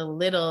share the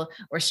little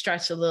or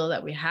stretch the little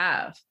that we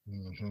have.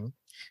 Mm-hmm.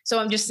 So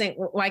I'm just saying,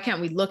 why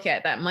can't we look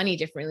at that money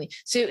differently?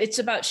 So it's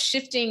about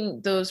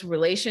shifting those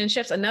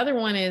relationships. Another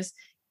one is,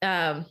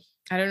 I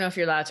don't know if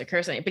you're allowed to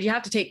curse on it, but you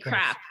have to take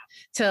crap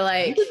to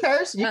like, you can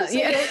curse. You can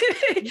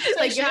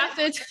like you have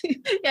to,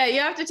 you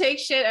have to take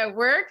shit at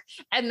work.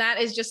 And that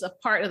is just a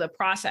part of the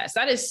process.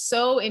 That is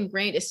so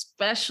ingrained,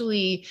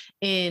 especially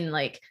in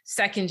like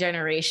second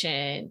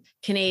generation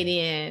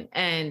Canadian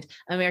and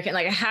American.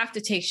 Like I have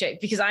to take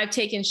shit because I've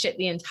taken shit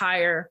the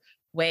entire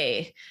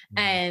way.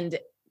 And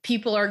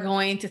people are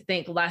going to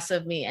think less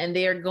of me, and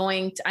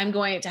I'm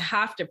going to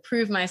have to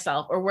prove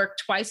myself or work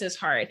twice as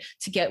hard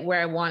to get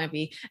where I want to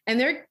be. And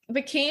there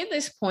became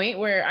this point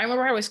where I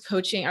remember I was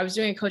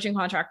doing a coaching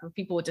contract for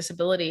people with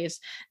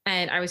disabilities.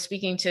 And I was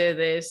speaking to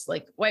this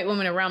like white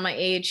woman around my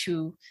age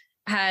who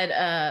had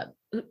a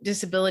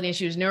disability and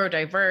she was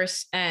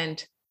neurodiverse.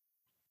 And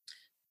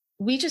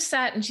we just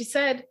sat and she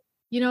said,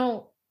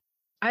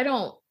 I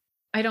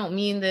don't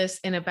mean this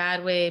in a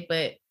bad way,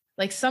 but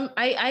like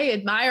I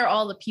admire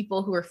all the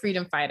people who are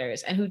freedom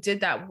fighters and who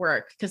did that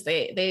work because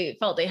they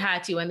felt they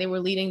had to and they were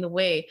leading the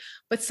way.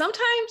 But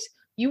sometimes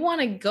you want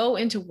to go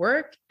into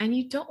work and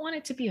you don't want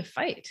it to be a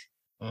fight.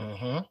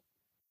 Mm-hmm.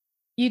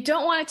 You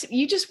don't want it to,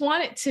 you just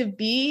want it to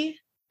be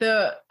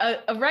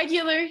a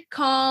regular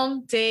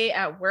calm day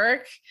at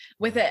work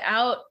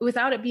without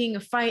it being a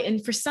fight.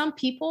 And for some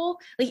people,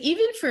 like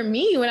even for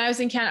me, when I was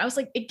in Canada, I was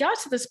like, it got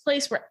to this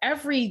place where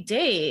every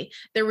day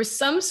there was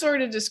some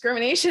sort of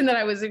discrimination that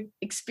I was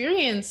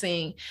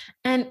experiencing.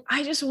 And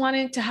I just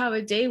wanted to have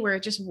a day where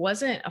it just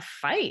wasn't a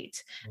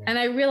fight. Yeah. And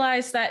I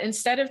realized that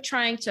instead of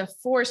trying to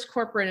force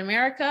corporate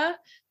America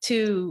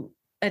to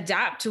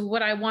adapt to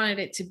what I wanted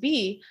it to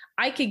be,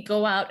 I could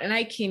go out and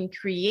I can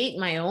create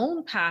my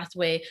own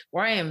pathway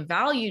where I am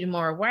valued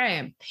more, where I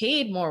am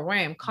paid more, where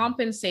I am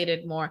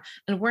compensated more,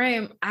 and where I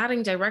am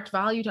adding direct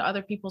value to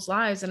other people's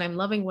lives. And I'm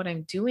loving what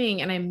I'm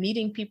doing and I'm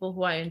meeting people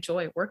who I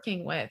enjoy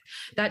working with.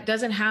 That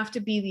doesn't have to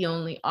be the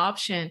only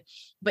option,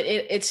 but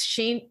it's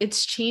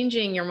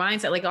changing your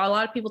mindset. Like a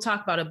lot of people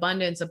talk about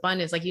abundance,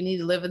 like you need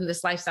to live in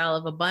this lifestyle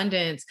of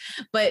abundance,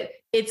 but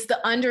it's the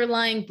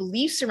underlying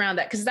beliefs around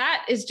that. Cause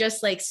that is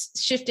just like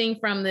shifting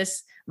from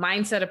this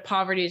mindset of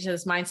poverty to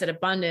this mindset of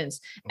abundance.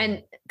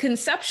 And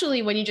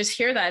conceptually, when you just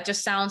hear that, it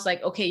just sounds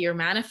like, okay, you're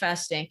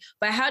manifesting,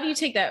 but how do you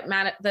take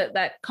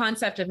that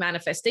concept of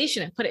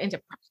manifestation and put it into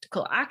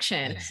practical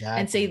action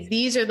and say,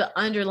 these are the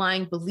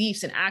underlying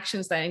beliefs and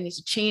actions that I need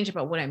to change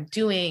about what I'm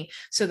doing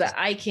so that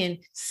I can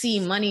see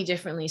money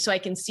differently, so I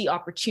can see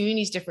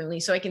opportunities differently,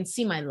 so I can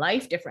see my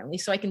life differently,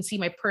 so I can see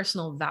my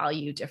personal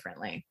value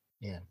differently.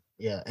 Yeah.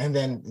 Yeah. And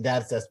then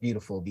that's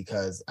beautiful,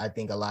 because I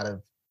think a lot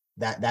of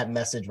that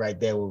message right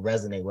there will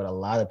resonate with a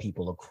lot of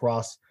people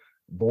across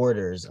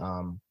borders,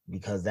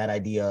 because that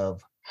idea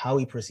of how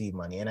we perceive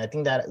money. And I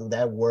think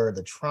that word,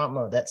 the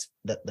trauma, that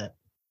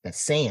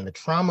saying, the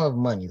trauma of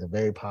money, is a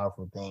very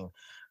powerful thing.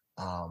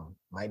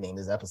 Might name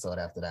this episode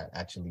after that,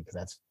 actually, because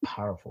that's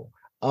powerful.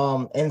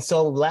 And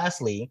so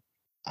lastly,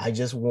 I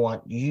just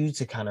want you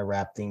to kind of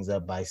wrap things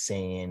up by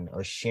saying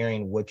or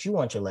sharing what you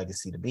want your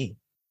legacy to be.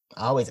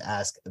 I always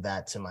ask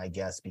that to my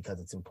guests because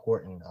it's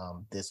important.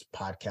 This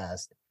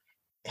podcast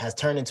has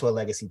turned into a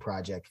legacy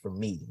project for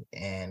me,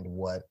 and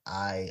what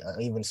I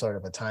even sort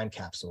of a time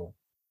capsule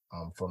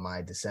for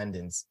my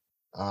descendants.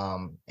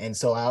 And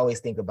so I always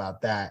think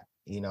about that,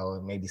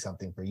 maybe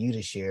something for you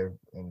to share,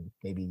 and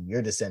maybe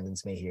your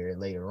descendants may hear it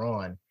later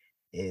on,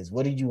 is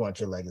what did you want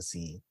your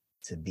legacy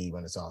to be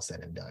when it's all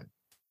said and done?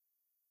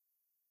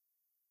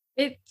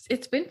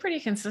 It's been pretty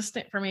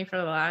consistent for me for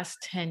the last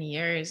 10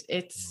 years.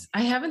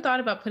 I haven't thought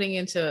about putting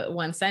into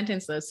one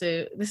sentence though.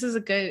 So this is a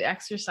good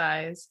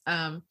exercise.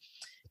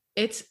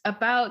 It's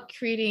about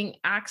creating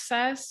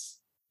access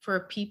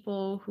for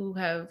people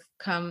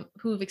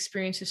who've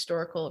experienced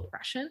historical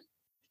oppression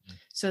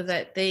so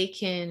that they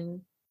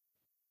can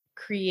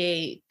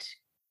create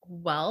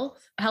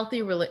wealth,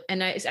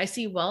 and I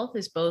see wealth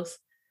as both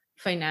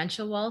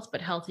financial wealth,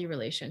 but healthy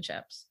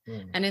relationships.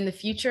 And in the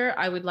future,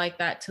 I would like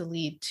that to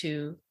lead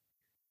to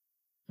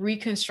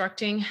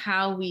reconstructing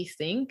how we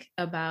think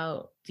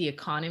about the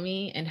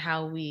economy and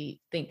how we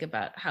think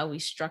about how we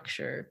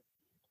structure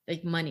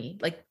like money,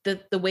 like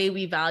the way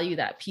we value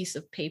that piece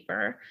of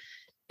paper.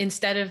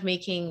 Instead of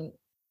making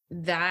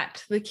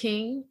that the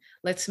king,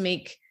 let's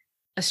make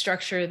a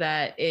structure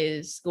that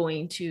is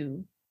going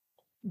to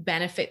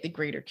benefit the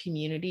greater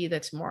community,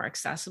 that's more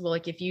accessible.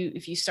 Like if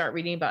you start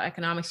reading about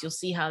economics, you'll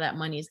see how that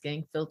money is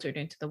getting filtered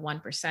into the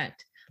 1%.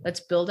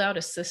 Let's build out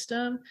a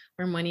system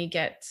where money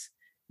gets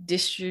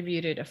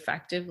distributed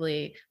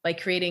effectively by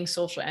creating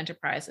social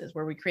enterprises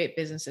where we create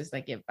businesses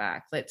that give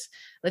back. Let's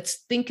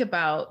think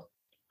about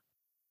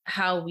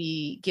how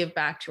we give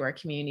back to our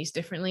communities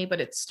differently,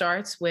 but it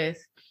starts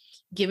with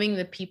giving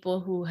the people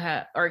who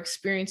are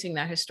experiencing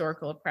that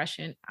historical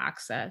oppression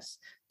access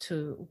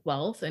to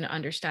wealth and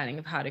understanding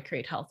of how to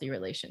create healthy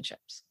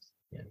relationships.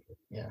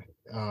 Yeah.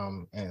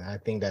 And I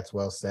think that's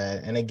well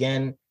said. And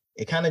again,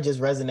 it kind of just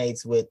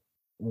resonates with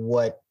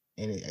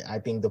and I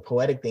think the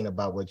poetic thing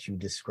about what you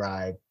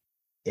described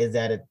is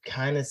that it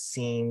kind of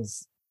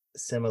seems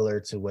similar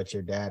to what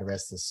your dad,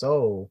 rest his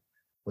soul,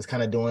 was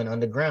kind of doing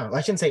underground.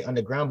 I shouldn't say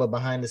underground, but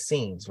behind the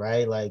scenes,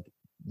 right? Like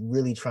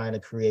really trying to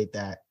create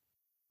that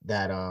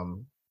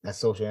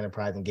social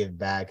enterprise and give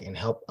back and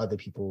help other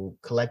people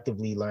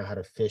collectively learn how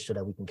to fish so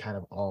that we can kind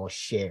of all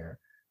share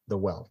the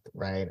wealth,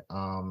 right?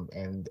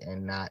 And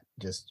not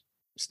just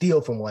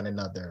steal from one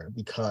another,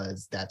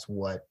 because that's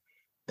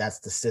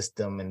the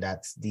system and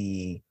that's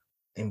the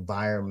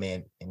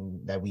environment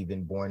and that we've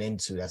been born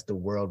into. That's the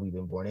world we've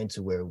been born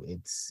into, where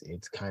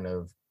it's kind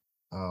of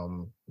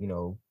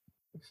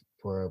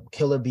for a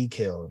kill or be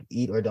killed,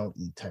 eat or don't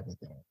eat type of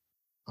thing.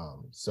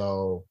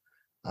 So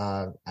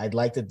I'd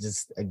like to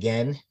just,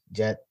 again,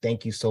 Jet,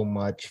 thank you so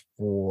much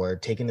for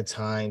taking the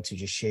time to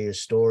just share your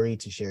story,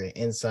 to share your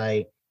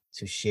insight,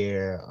 to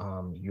share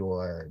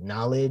your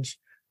knowledge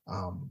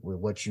with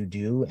what you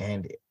do.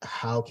 And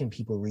how can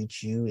people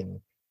reach you and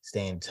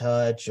stay in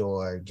touch,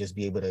 or just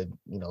be able to,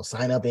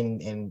 sign up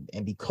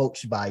and be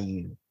coached by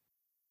you?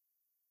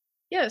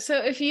 Yeah.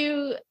 So if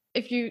you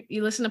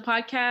listen to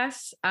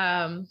podcasts,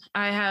 I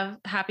have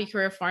Happy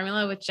Career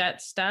Formula with Jet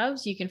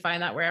Stubbs. You can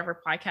find that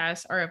wherever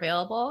podcasts are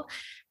available.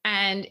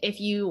 And if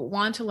you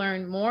want to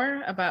learn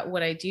more about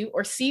what I do,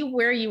 or see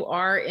where you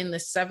are in the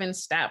 7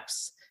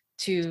 steps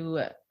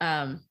to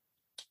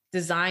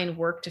design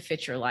work to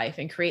fit your life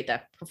and create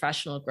that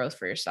professional growth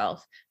for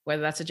yourself,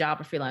 whether that's a job,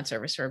 a freelance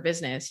service, or a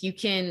business, you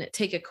can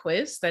take a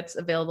quiz that's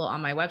available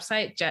on my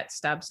website,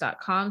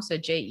 jetstubbs.com. So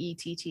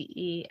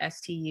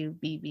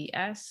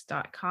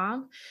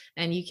JETTESTUBBS.com.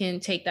 And you can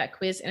take that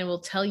quiz and it will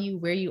tell you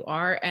where you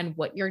are and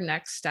what your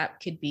next step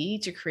could be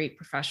to create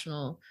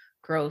professional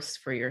growth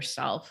for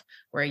yourself,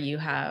 where you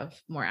have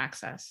more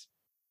access.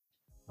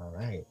 All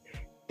right.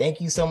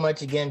 Thank you so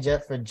much again,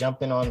 Jet, for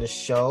jumping on the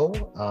show.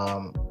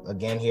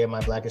 Again, here at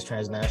My Black is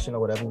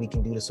Transnational, whatever we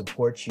can do to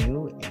support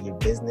you, your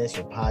business,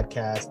 your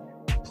podcast,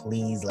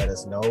 please let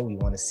us know. We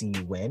want to see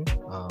you win.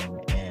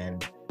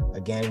 And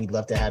again, we'd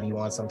love to have you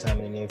on sometime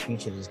in the near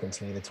future to just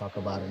continue to talk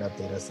about and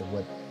update us of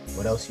what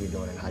else you're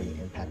doing and how you're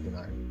impacting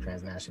our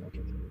transnational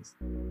communities.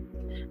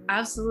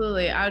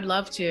 Absolutely. I would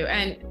love to.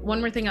 And one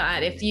more thing I'll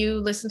add, if you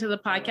listen to the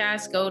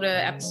podcast, go to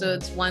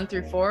episodes 1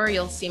 through 4,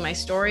 you'll see my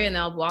story and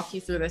I'll walk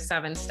you through the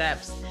 7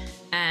 steps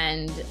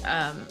and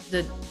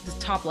the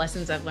top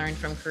lessons I've learned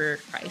from career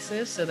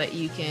crisis so that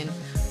you can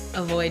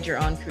avoid your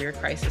own career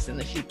crisis in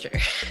the future.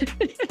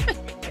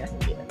 Yeah.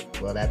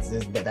 Well, that's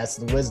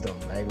the wisdom,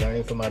 right?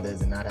 Learning from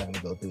others and not having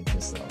to go through it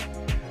yourself.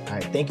 All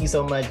right. Thank you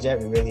so much, Jet.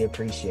 We really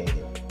appreciate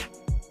it.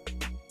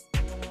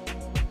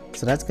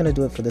 So that's going to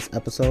do it for this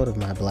episode of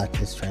My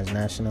Black is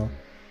Transnational.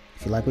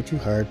 If you like what you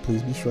heard,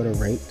 please be sure to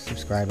rate,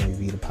 subscribe, and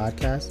review the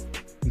podcast.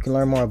 You can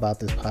learn more about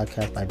this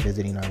podcast by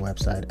visiting our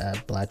website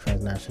at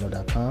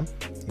blacktransnational.com.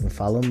 You can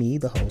follow me,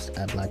 the host,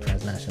 at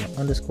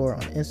blacktransnational_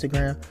 on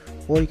Instagram,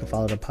 or you can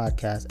follow the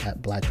podcast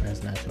at Black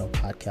Transnational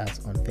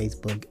Podcast on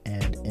Facebook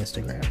and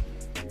Instagram.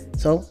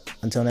 So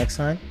until next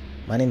time,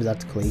 my name is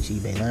Dr.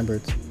 Kelechi Bay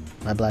Lamberts.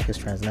 My Black is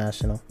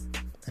Transnational,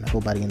 and I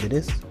hope by the end of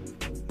this,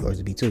 yours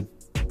will be too.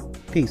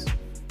 Peace.